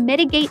best to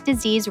mitigate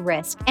disease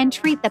risk and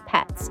treat the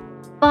pets.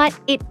 But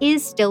it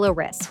is still a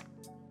risk.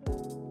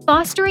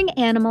 Fostering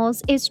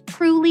animals is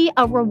truly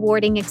a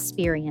rewarding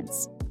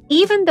experience.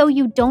 Even though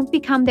you don't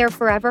become their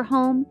forever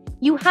home,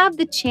 you have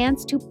the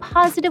chance to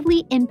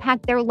positively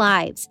impact their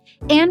lives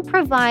and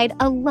provide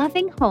a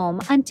loving home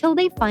until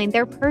they find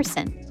their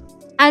person.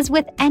 As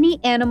with any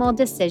animal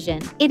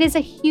decision, it is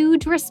a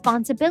huge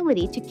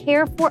responsibility to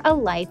care for a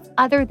life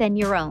other than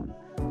your own.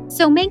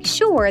 So make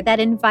sure that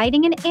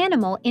inviting an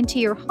animal into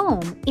your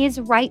home is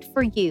right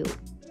for you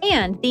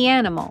and the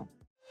animal.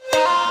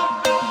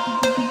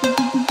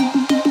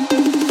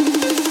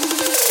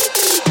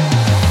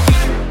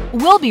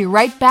 We'll be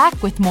right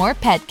back with more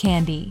Pet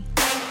Candy.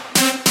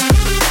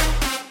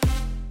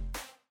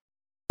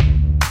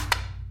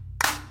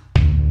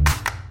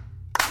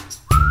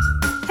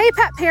 Hey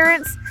pet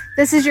parents,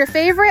 this is your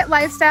favorite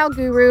lifestyle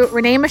guru,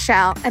 Renee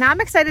Michelle, and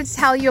I'm excited to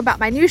tell you about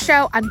my new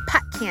show on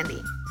Pet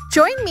Candy.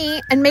 Join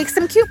me and make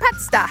some cute pet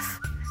stuff.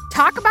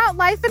 Talk about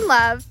life and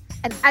love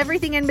and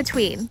everything in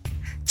between.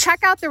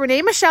 Check out the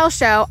Renee Michelle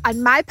Show on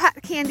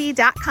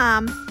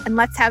mypetcandy.com and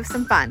let's have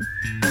some fun.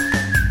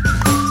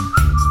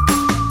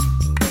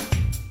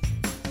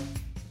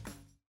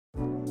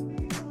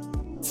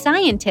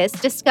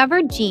 Scientists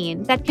discovered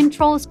gene that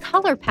controls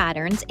color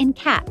patterns in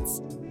cats.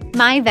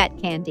 My Vet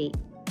Candy.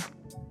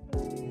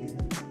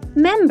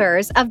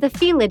 Members of the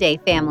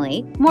Felidae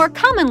family, more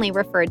commonly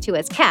referred to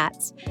as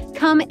cats,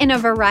 come in a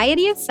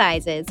variety of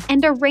sizes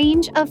and a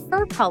range of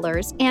fur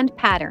colors and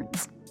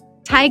patterns.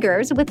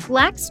 Tigers with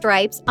black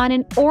stripes on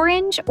an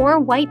orange or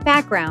white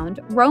background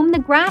roam the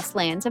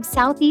grasslands of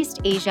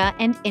Southeast Asia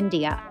and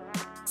India.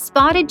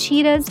 Spotted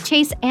cheetahs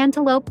chase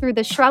antelope through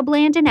the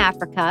shrubland in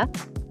Africa.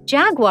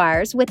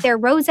 Jaguars with their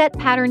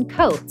rosette-patterned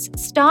coats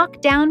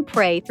stalk down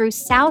prey through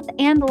South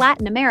and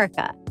Latin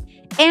America.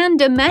 And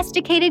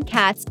domesticated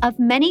cats of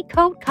many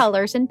coat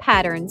colors and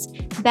patterns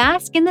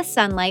bask in the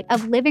sunlight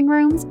of living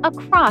rooms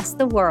across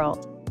the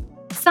world.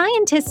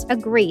 Scientists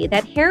agree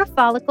that hair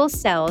follicle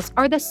cells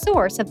are the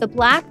source of the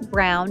black,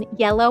 brown,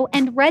 yellow,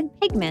 and red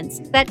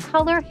pigments that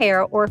color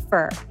hair or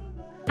fur.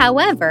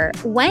 However,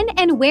 when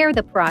and where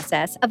the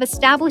process of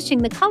establishing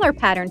the color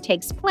pattern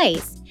takes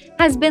place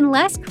has been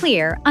less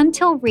clear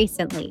until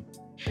recently.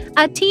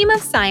 A team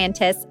of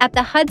scientists at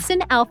the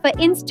Hudson Alpha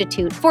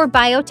Institute for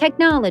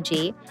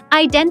Biotechnology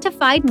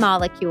identified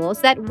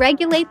molecules that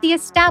regulate the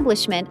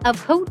establishment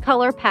of coat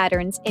color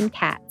patterns in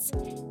cats.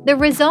 The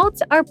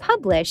results are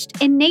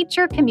published in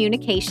Nature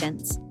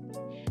Communications.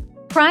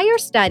 Prior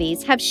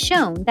studies have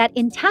shown that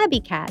in tabby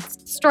cats,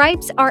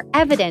 stripes are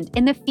evident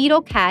in the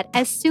fetal cat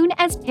as soon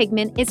as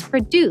pigment is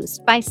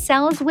produced by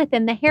cells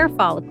within the hair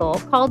follicle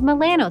called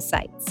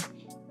melanocytes.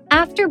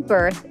 After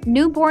birth,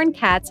 newborn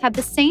cats have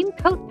the same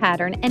coat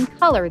pattern and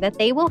color that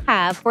they will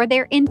have for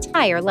their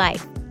entire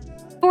life.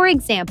 For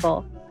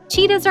example,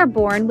 cheetahs are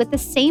born with the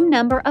same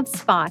number of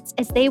spots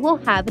as they will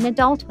have in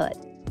adulthood.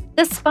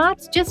 The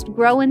spots just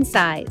grow in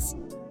size.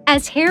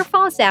 As hair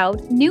falls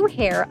out, new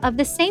hair of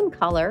the same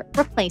color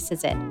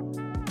replaces it.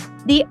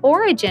 The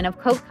origin of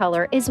coat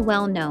color is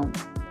well known,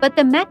 but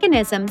the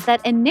mechanisms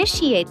that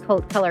initiate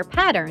coat color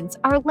patterns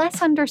are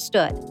less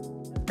understood.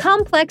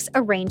 Complex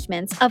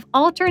arrangements of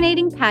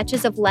alternating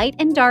patches of light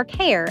and dark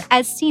hair,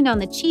 as seen on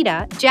the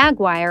cheetah,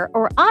 jaguar,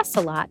 or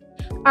ocelot,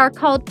 are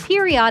called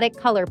periodic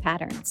color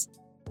patterns.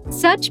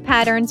 Such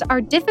patterns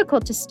are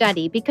difficult to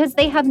study because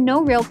they have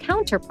no real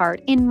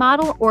counterpart in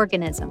model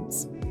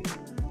organisms.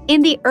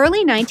 In the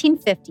early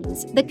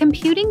 1950s, the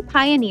computing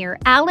pioneer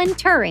Alan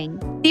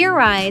Turing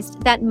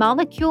theorized that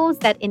molecules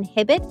that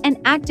inhibit and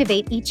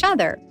activate each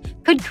other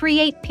could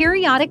create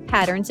periodic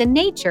patterns in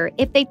nature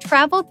if they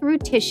travel through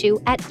tissue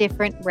at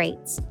different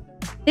rates.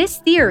 This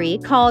theory,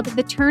 called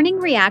the turning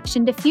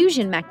reaction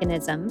diffusion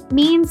mechanism,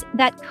 means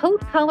that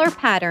coat color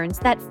patterns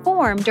that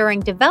form during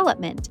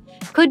development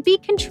could be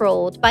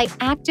controlled by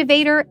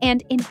activator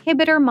and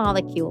inhibitor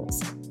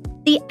molecules.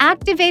 The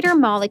activator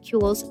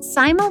molecules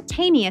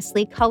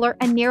simultaneously color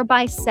a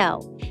nearby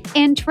cell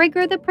and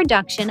trigger the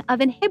production of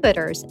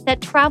inhibitors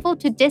that travel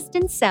to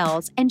distant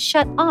cells and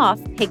shut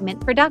off pigment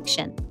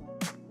production.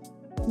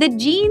 The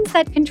genes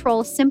that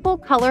control simple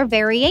color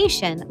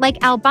variation, like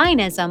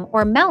albinism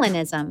or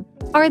melanism,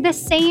 are the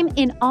same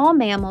in all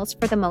mammals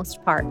for the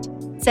most part,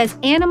 says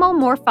animal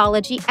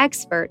morphology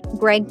expert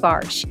Greg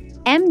Barsh,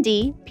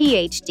 MD,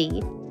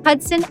 PhD,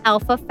 Hudson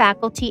Alpha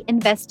Faculty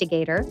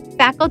Investigator,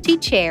 Faculty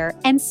Chair,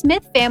 and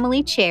Smith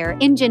Family Chair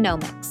in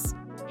Genomics.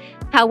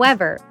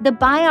 However, the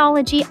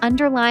biology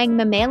underlying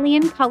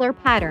mammalian color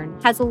pattern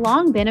has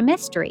long been a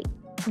mystery,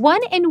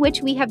 one in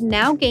which we have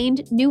now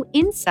gained new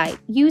insight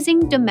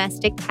using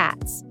domestic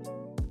cats.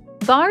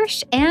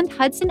 Barsh and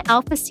Hudson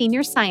Alpha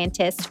senior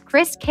scientist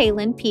Chris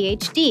Kalin,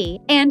 PhD,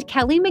 and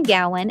Kelly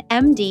McGowan,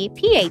 MD,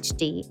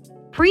 PhD,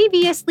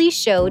 previously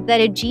showed that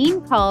a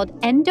gene called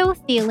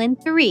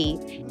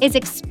endothelin-3 is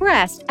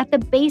expressed at the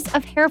base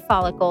of hair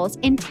follicles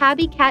in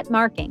tabby cat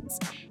markings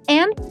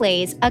and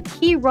plays a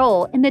key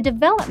role in the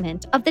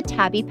development of the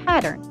tabby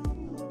pattern.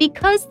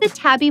 Because the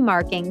tabby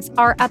markings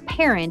are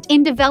apparent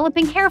in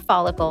developing hair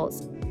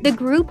follicles, the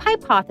group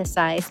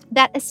hypothesized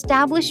that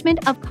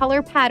establishment of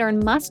color pattern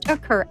must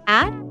occur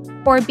at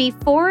or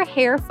before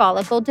hair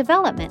follicle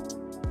development.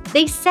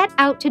 They set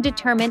out to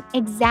determine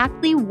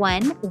exactly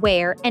when,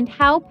 where, and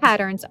how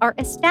patterns are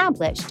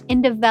established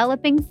in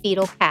developing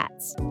fetal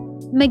cats.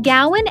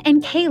 McGowan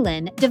and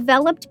Kalin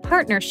developed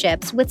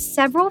partnerships with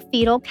several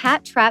fetal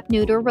cat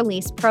trap-neuter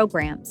release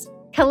programs,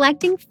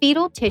 collecting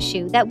fetal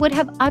tissue that would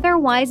have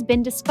otherwise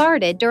been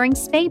discarded during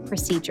spay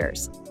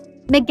procedures.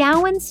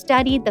 McGowan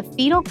studied the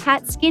fetal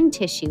cat skin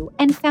tissue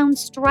and found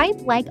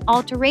stripe-like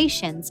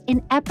alterations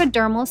in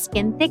epidermal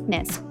skin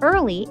thickness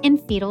early in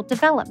fetal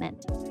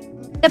development.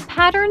 The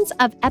patterns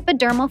of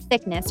epidermal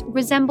thickness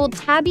resembled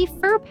tabby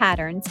fur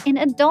patterns in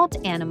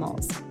adult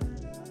animals.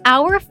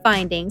 Our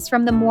findings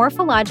from the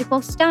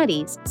morphological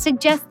studies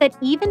suggest that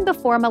even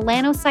before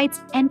melanocytes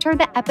enter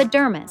the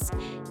epidermis,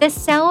 the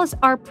cells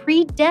are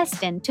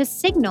predestined to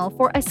signal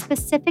for a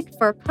specific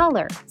fur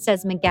color,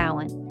 says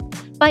McGowan.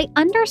 By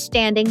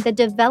understanding the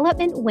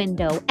development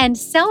window and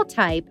cell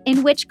type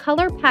in which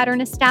color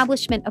pattern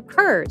establishment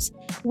occurs,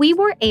 we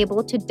were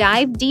able to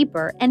dive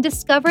deeper and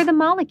discover the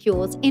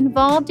molecules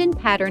involved in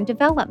pattern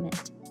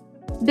development.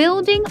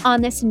 Building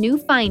on this new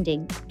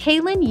finding,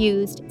 Kalin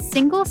used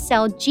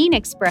single-cell gene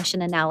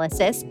expression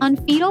analysis on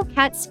fetal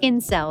cat skin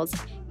cells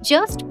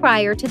just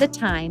prior to the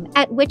time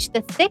at which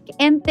the thick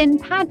and thin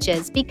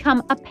patches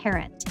become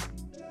apparent.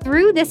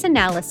 Through this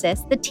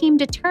analysis, the team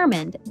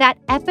determined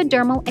that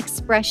epidermal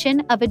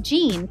expression of a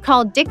gene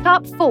called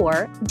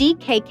DKOP4,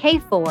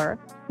 DKK4,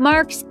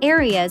 marks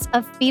areas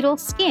of fetal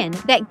skin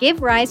that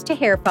give rise to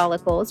hair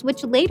follicles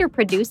which later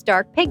produce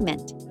dark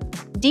pigment.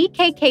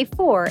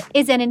 DKK4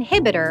 is an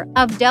inhibitor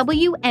of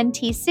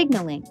WNT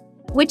signaling,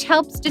 which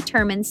helps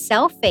determine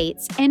cell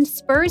fates and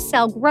spurs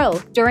cell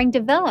growth during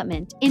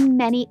development in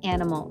many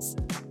animals.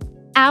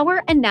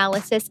 Our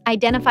analysis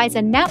identifies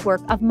a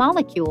network of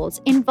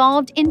molecules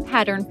involved in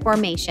pattern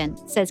formation,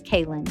 says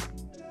Kalin.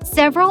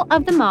 Several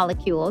of the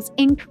molecules,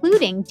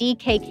 including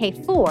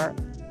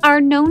DKK4, are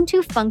known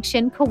to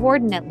function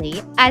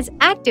coordinately as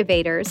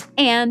activators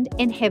and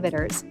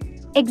inhibitors,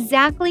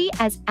 exactly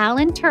as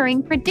Alan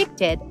Turing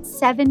predicted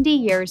 70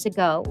 years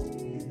ago.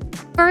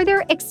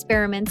 Further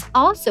experiments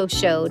also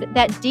showed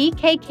that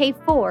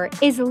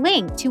DKK4 is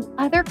linked to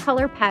other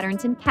color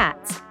patterns in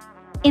cats.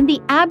 In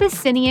the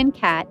Abyssinian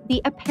cat,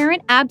 the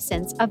apparent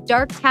absence of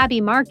dark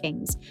tabby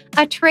markings,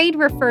 a trait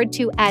referred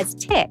to as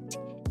ticked,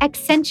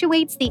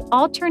 accentuates the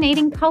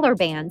alternating color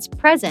bands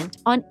present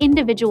on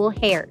individual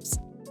hairs.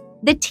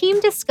 The team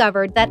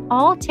discovered that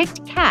all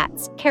ticked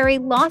cats carry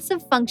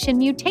loss-of-function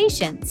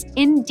mutations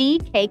in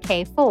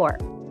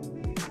DKK4.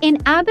 In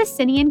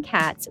Abyssinian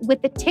cats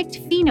with the ticked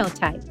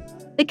phenotype,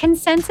 the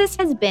consensus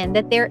has been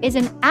that there is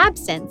an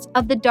absence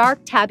of the dark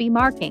tabby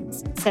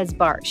markings, says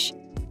Barsh.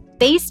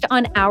 Based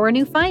on our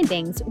new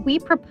findings, we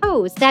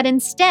propose that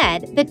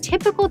instead, the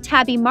typical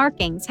tabby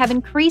markings have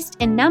increased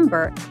in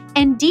number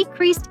and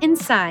decreased in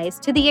size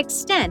to the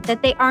extent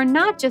that they are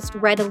not just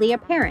readily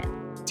apparent.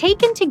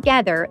 Taken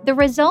together, the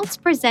results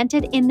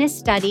presented in this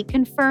study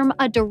confirm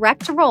a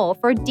direct role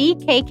for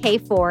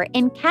DKK4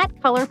 in cat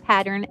color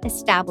pattern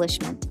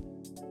establishment.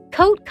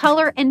 Coat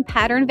color and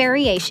pattern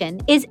variation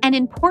is an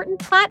important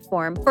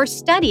platform for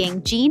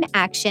studying gene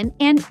action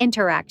and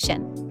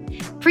interaction.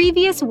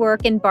 Previous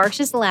work in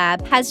Barsh's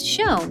lab has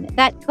shown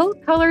that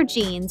coat color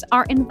genes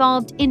are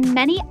involved in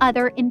many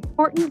other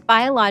important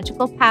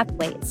biological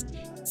pathways,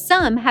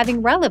 some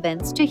having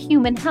relevance to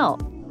human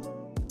health.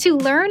 To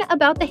learn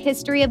about the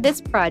history of this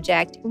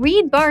project,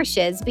 read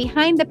Barsh's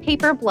Behind the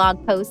Paper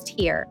blog post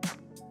here.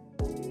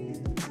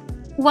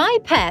 Why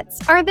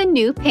Pets Are the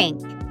New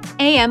Pink,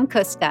 A.M.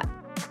 Kuska.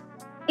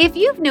 If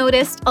you've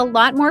noticed a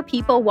lot more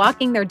people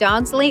walking their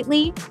dogs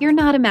lately, you're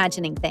not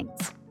imagining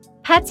things.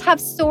 Pets have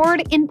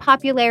soared in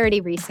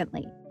popularity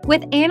recently,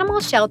 with animal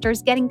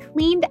shelters getting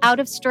cleaned out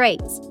of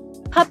strays,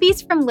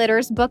 puppies from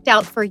litters booked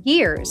out for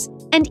years,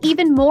 and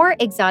even more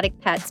exotic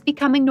pets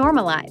becoming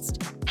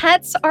normalized.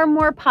 Pets are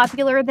more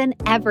popular than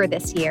ever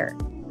this year,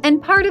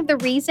 and part of the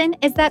reason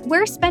is that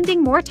we're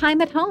spending more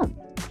time at home.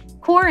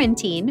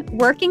 Quarantine,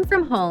 working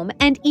from home,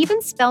 and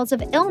even spells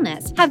of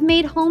illness have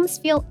made homes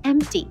feel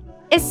empty,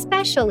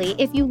 especially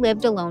if you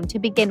lived alone to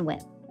begin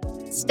with.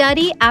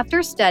 Study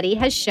after study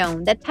has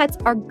shown that pets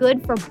are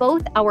good for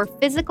both our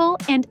physical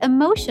and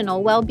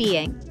emotional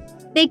well-being.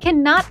 They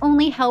can not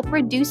only help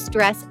reduce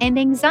stress and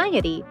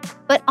anxiety,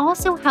 but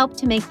also help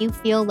to make you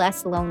feel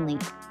less lonely.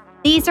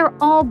 These are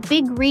all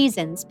big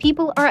reasons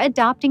people are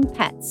adopting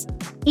pets,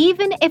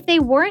 even if they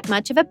weren't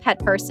much of a pet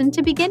person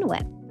to begin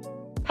with.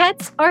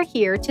 Pets are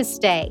here to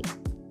stay.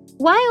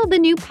 While the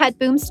new pet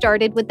boom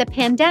started with the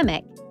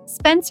pandemic,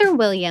 Spencer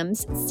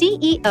Williams,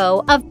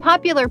 CEO of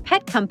popular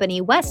pet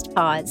company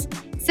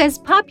Westpaws, says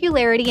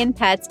popularity in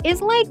pets is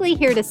likely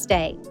here to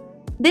stay.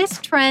 This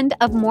trend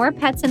of more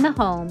pets in the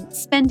home,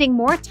 spending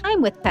more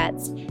time with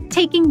pets,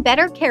 taking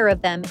better care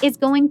of them is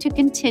going to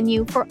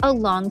continue for a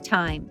long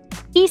time,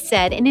 he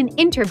said in an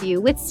interview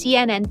with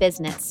CNN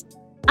Business.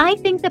 I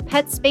think the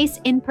pet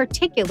space in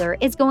particular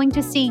is going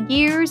to see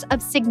years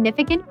of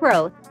significant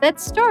growth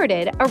that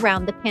started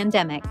around the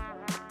pandemic.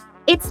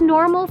 It's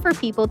normal for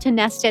people to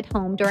nest at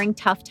home during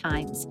tough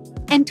times,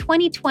 and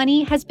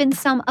 2020 has been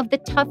some of the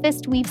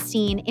toughest we've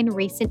seen in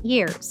recent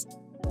years.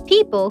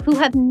 People who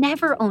have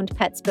never owned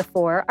pets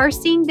before are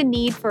seeing the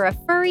need for a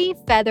furry,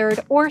 feathered,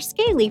 or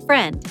scaly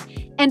friend,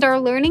 and are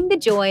learning the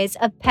joys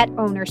of pet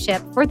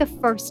ownership for the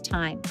first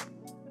time.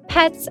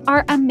 Pets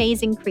are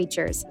amazing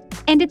creatures,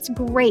 and it's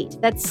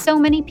great that so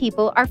many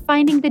people are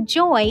finding the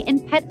joy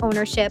in pet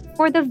ownership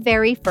for the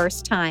very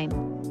first time.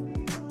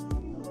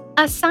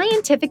 A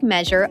scientific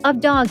measure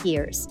of dog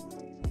years.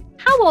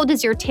 How old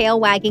is your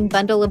tail-wagging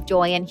bundle of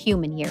joy in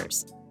human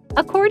years?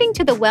 According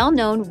to the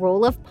well-known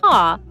rule of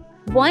paw,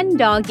 1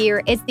 dog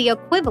year is the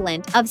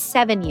equivalent of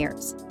 7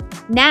 years.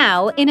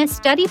 Now, in a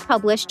study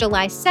published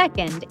July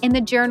 2nd in the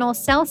journal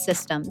Cell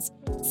Systems,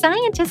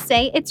 scientists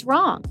say it's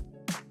wrong.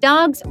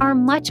 Dogs are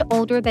much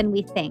older than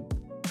we think,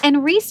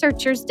 and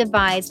researchers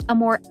devised a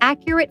more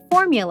accurate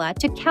formula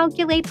to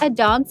calculate a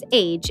dog's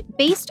age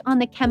based on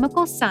the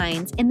chemical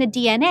signs in the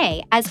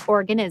DNA as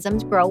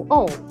organisms grow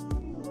old.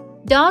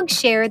 Dogs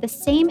share the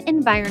same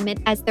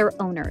environment as their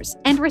owners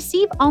and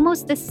receive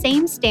almost the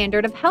same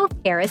standard of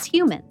healthcare as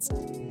humans,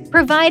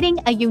 providing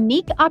a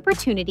unique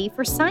opportunity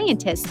for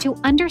scientists to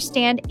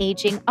understand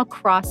aging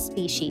across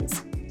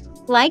species.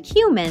 Like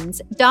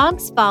humans,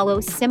 dogs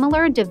follow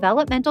similar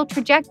developmental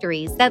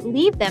trajectories that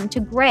lead them to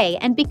gray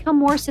and become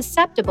more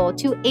susceptible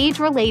to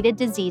age-related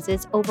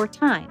diseases over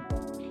time.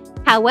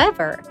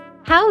 However,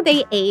 how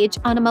they age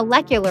on a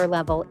molecular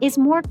level is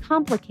more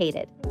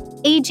complicated,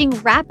 aging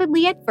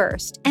rapidly at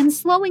first and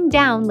slowing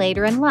down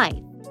later in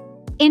life.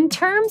 In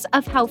terms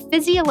of how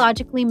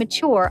physiologically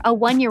mature a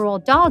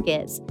 1-year-old dog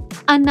is,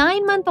 a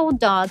 9-month-old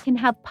dog can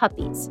have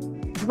puppies.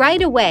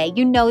 Right away,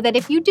 you know that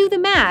if you do the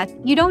math,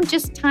 you don't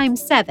just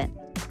times 7,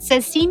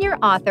 says senior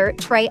author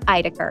Trey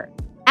Ideker,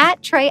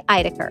 at Trey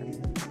Ideker,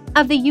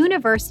 of the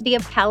University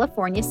of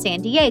California,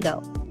 San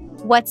Diego.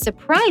 What's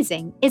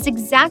surprising is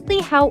exactly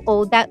how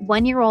old that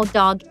 1-year-old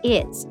dog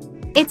is.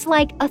 It's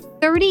like a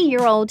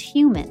 30-year-old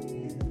human.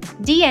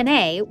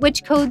 DNA,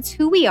 which codes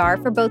who we are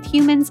for both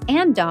humans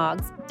and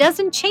dogs,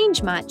 doesn't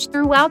change much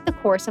throughout the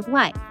course of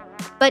life.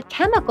 But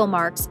chemical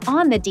marks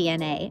on the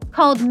DNA,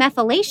 called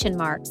methylation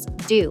marks,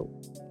 do.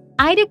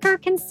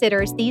 Ideker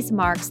considers these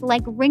marks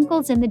like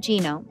wrinkles in the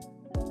genome.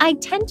 I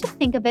tend to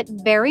think of it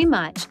very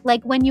much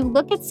like when you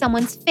look at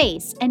someone's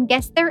face and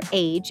guess their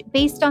age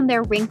based on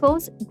their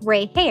wrinkles,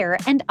 gray hair,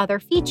 and other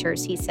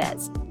features, he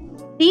says.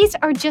 These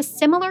are just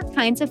similar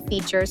kinds of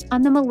features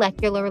on the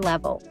molecular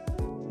level.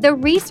 The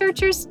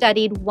researchers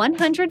studied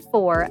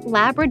 104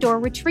 Labrador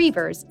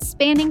retrievers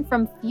spanning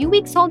from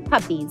few-weeks-old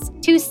puppies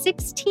to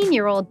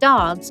 16-year-old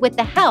dogs with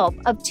the help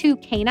of 2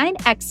 canine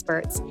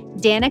experts,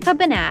 Danica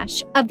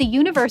Banash of the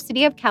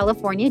University of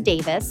California,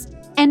 Davis,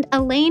 and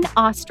Elaine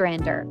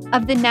Ostrander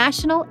of the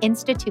National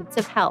Institutes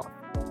of Health.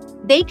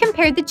 They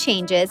compared the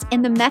changes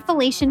in the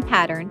methylation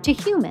pattern to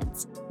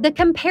humans. The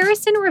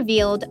comparison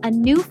revealed a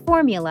new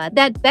formula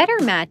that better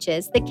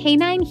matches the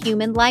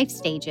canine-human life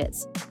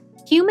stages.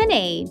 Human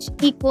age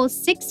equals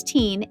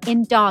 16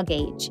 in dog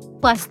age,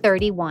 plus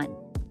 31.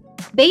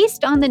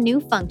 Based on the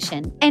new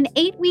function, an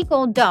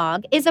 8-week-old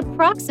dog is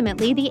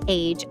approximately the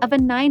age of a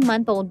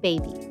 9-month-old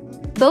baby,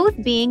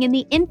 both being in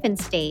the infant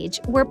stage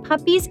where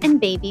puppies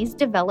and babies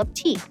develop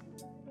teeth.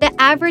 The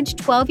average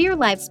 12-year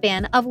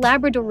lifespan of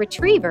Labrador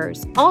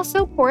retrievers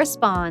also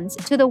corresponds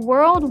to the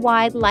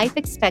worldwide life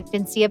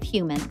expectancy of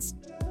humans,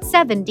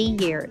 70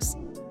 years.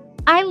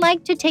 I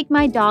like to take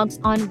my dogs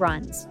on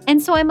runs,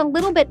 and so I'm a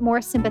little bit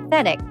more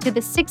sympathetic to the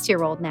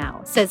 6-year-old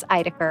now, says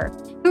Ideker,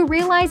 who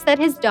realized that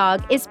his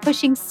dog is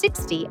pushing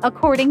 60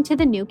 according to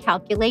the new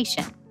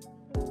calculation.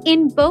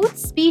 In both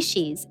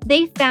species,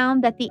 they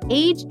found that the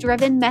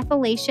age-driven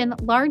methylation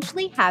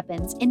largely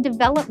happens in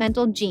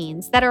developmental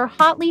genes that are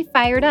hotly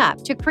fired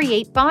up to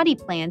create body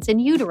plans in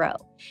utero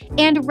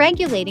and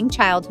regulating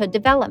childhood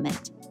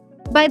development.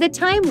 By the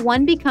time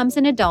one becomes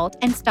an adult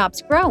and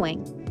stops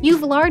growing,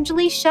 you've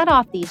largely shut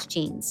off these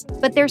genes,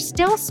 but they're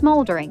still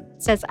smoldering,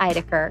 says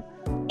Ideker.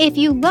 If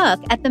you look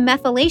at the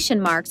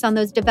methylation marks on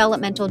those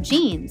developmental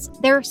genes,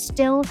 they're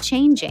still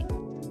changing.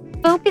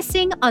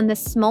 Focusing on the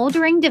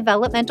smoldering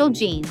developmental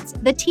genes,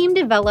 the team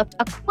developed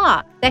a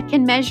clock that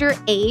can measure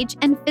age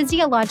and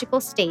physiological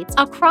states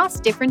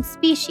across different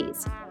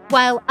species,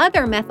 while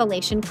other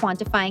methylation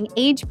quantifying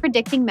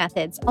age-predicting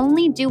methods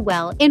only do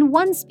well in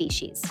one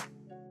species.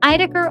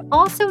 Ideker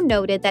also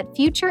noted that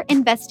future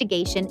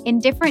investigation in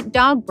different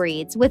dog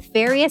breeds with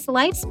various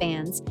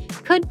lifespans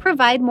could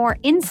provide more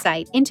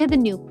insight into the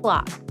new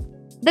clock.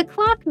 The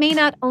clock may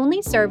not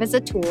only serve as a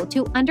tool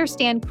to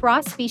understand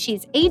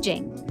cross-species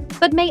aging,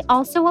 but may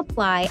also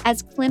apply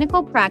as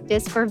clinical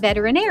practice for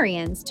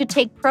veterinarians to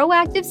take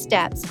proactive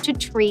steps to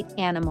treat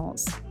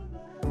animals.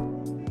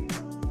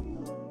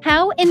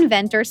 How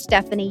inventor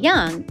Stephanie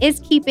Young is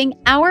keeping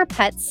our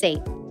pets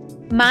safe.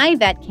 My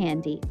Vet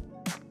Candy.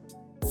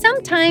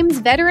 Sometimes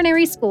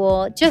veterinary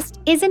school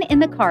just isn't in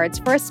the cards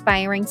for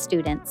aspiring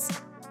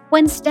students.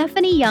 When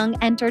Stephanie Young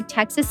entered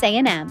Texas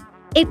A&M,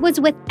 it was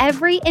with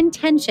every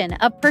intention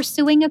of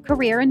pursuing a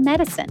career in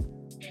medicine.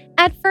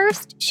 At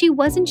first, she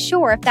wasn't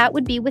sure if that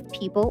would be with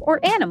people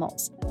or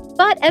animals,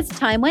 But as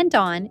time went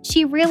on,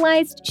 she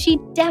realized she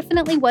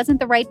definitely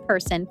wasn't the right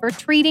person for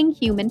treating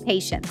human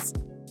patients.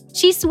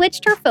 She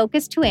switched her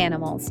focus to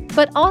animals,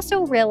 but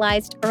also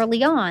realized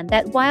early on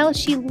that while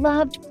she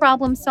loved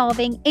problem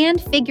solving and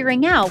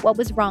figuring out what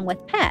was wrong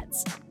with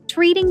pets,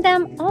 treating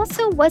them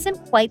also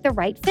wasn't quite the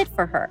right fit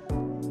for her.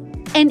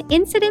 An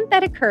incident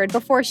that occurred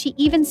before she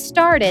even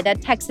started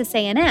at Texas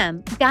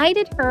A&M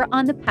guided her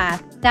on the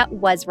path that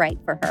was right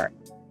for her.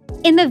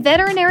 In the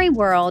veterinary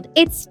world,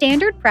 it's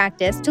standard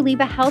practice to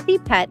leave a healthy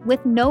pet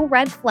with no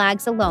red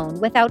flags alone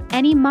without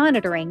any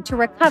monitoring to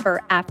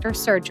recover after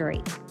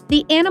surgery.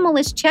 The animal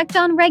is checked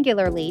on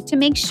regularly to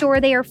make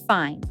sure they are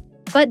fine.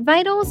 But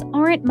vitals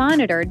aren't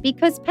monitored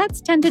because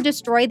pets tend to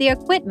destroy the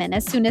equipment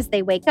as soon as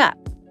they wake up.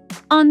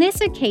 On this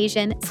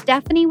occasion,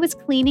 Stephanie was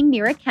cleaning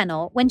near a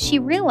kennel when she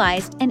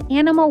realized an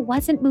animal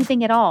wasn't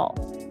moving at all.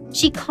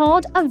 She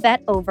called a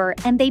vet over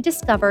and they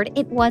discovered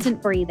it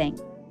wasn't breathing.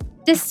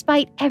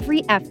 Despite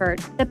every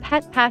effort, the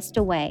pet passed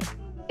away.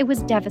 It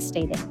was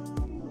devastating.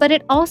 But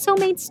it also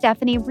made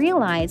Stephanie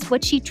realize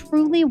what she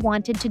truly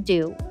wanted to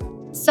do: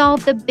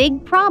 solve the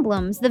big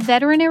problems the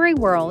veterinary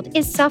world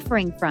is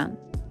suffering from.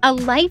 A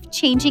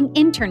life-changing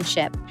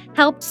internship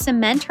helped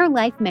cement her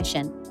life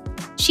mission.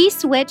 She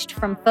switched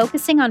from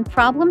focusing on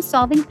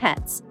problem-solving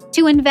pets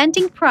to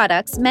inventing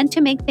products meant to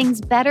make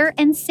things better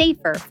and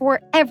safer for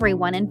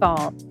everyone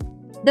involved.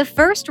 The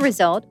first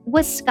result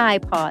was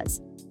SkyPaws,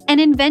 an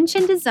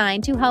invention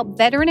designed to help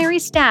veterinary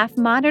staff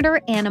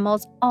monitor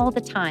animals all the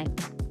time,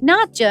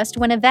 not just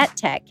when a vet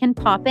tech can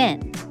pop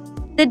in.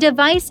 The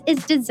device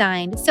is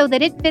designed so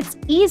that it fits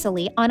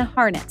easily on a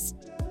harness,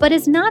 but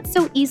is not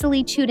so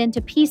easily chewed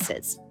into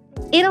pieces.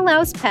 It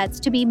allows pets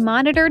to be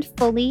monitored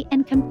fully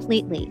and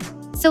completely,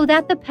 so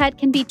that the pet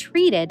can be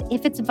treated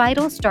if its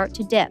vitals start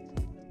to dip.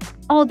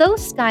 Although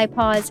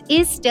SkyPaws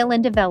is still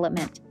in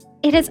development,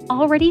 it has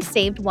already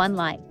saved one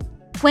life.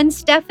 When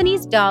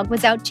Stephanie's dog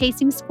was out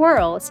chasing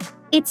squirrels,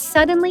 it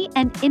suddenly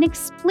and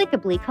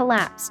inexplicably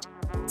collapsed.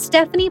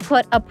 Stephanie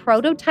put a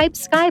prototype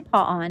SkyPaw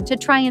on to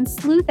try and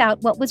sleuth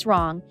out what was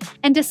wrong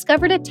and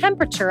discovered a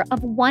temperature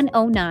of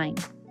 109.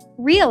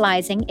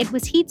 Realizing it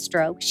was heat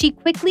stroke, she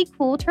quickly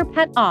cooled her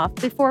pet off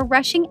before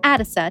rushing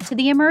Addisa to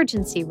the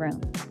emergency room.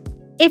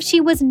 If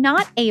she was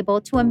not able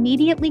to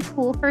immediately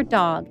cool her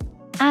dog,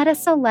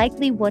 Addisa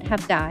likely would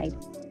have died.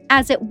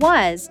 As it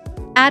was,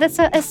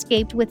 Addisa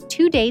escaped with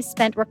 2 days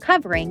spent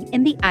recovering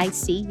in the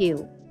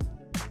ICU.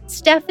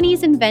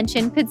 Stephanie's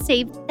invention could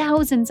save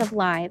thousands of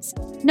lives,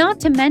 not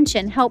to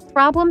mention help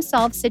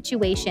problem-solve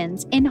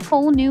situations in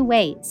whole new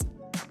ways.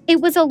 It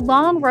was a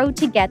long road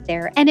to get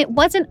there, and it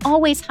wasn't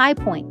always high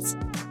points.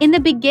 In the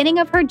beginning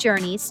of her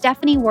journey,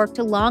 Stephanie worked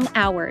long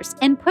hours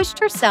and pushed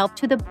herself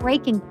to the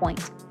breaking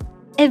point.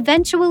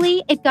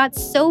 Eventually, it got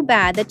so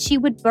bad that she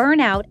would burn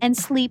out and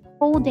sleep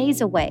whole days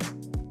away.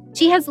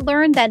 She has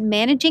learned that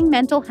managing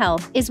mental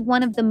health is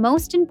one of the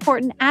most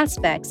important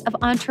aspects of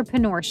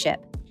entrepreneurship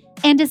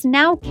and is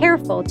now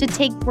careful to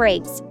take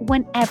breaks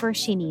whenever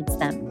she needs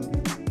them.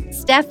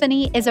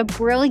 Stephanie is a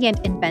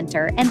brilliant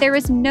inventor, and there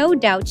is no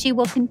doubt she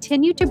will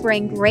continue to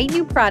bring great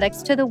new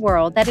products to the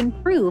world that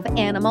improve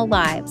animal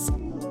lives.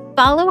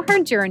 Follow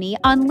her journey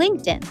on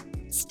LinkedIn,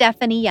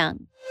 Stephanie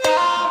Young.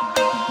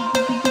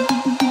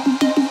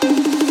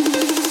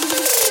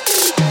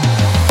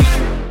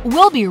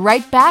 We'll be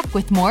right back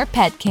with more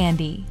Pet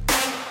Candy.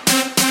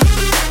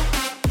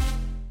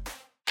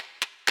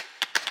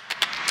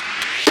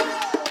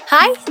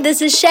 Hi,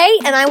 this is Shay,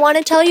 and I want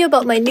to tell you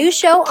about my new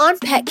show on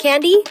Pet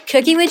Candy,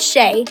 Cooking with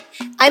Shay.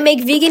 I make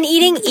vegan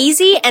eating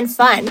easy and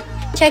fun.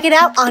 Check it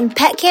out on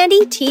Pet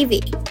Candy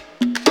TV.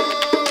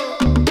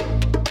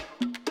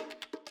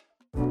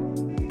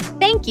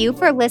 Thank you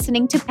for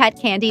listening to Pet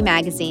Candy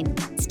Magazine.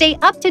 Stay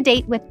up to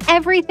date with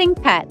everything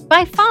pet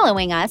by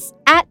following us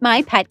at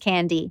My Pet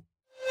Candy.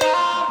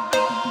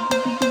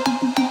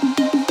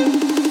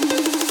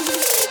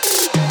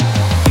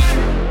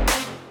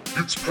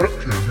 It's Pet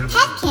Candy.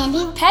 Pet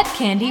Candy. Pet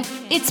Candy.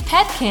 It's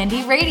Pet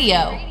Candy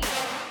Radio.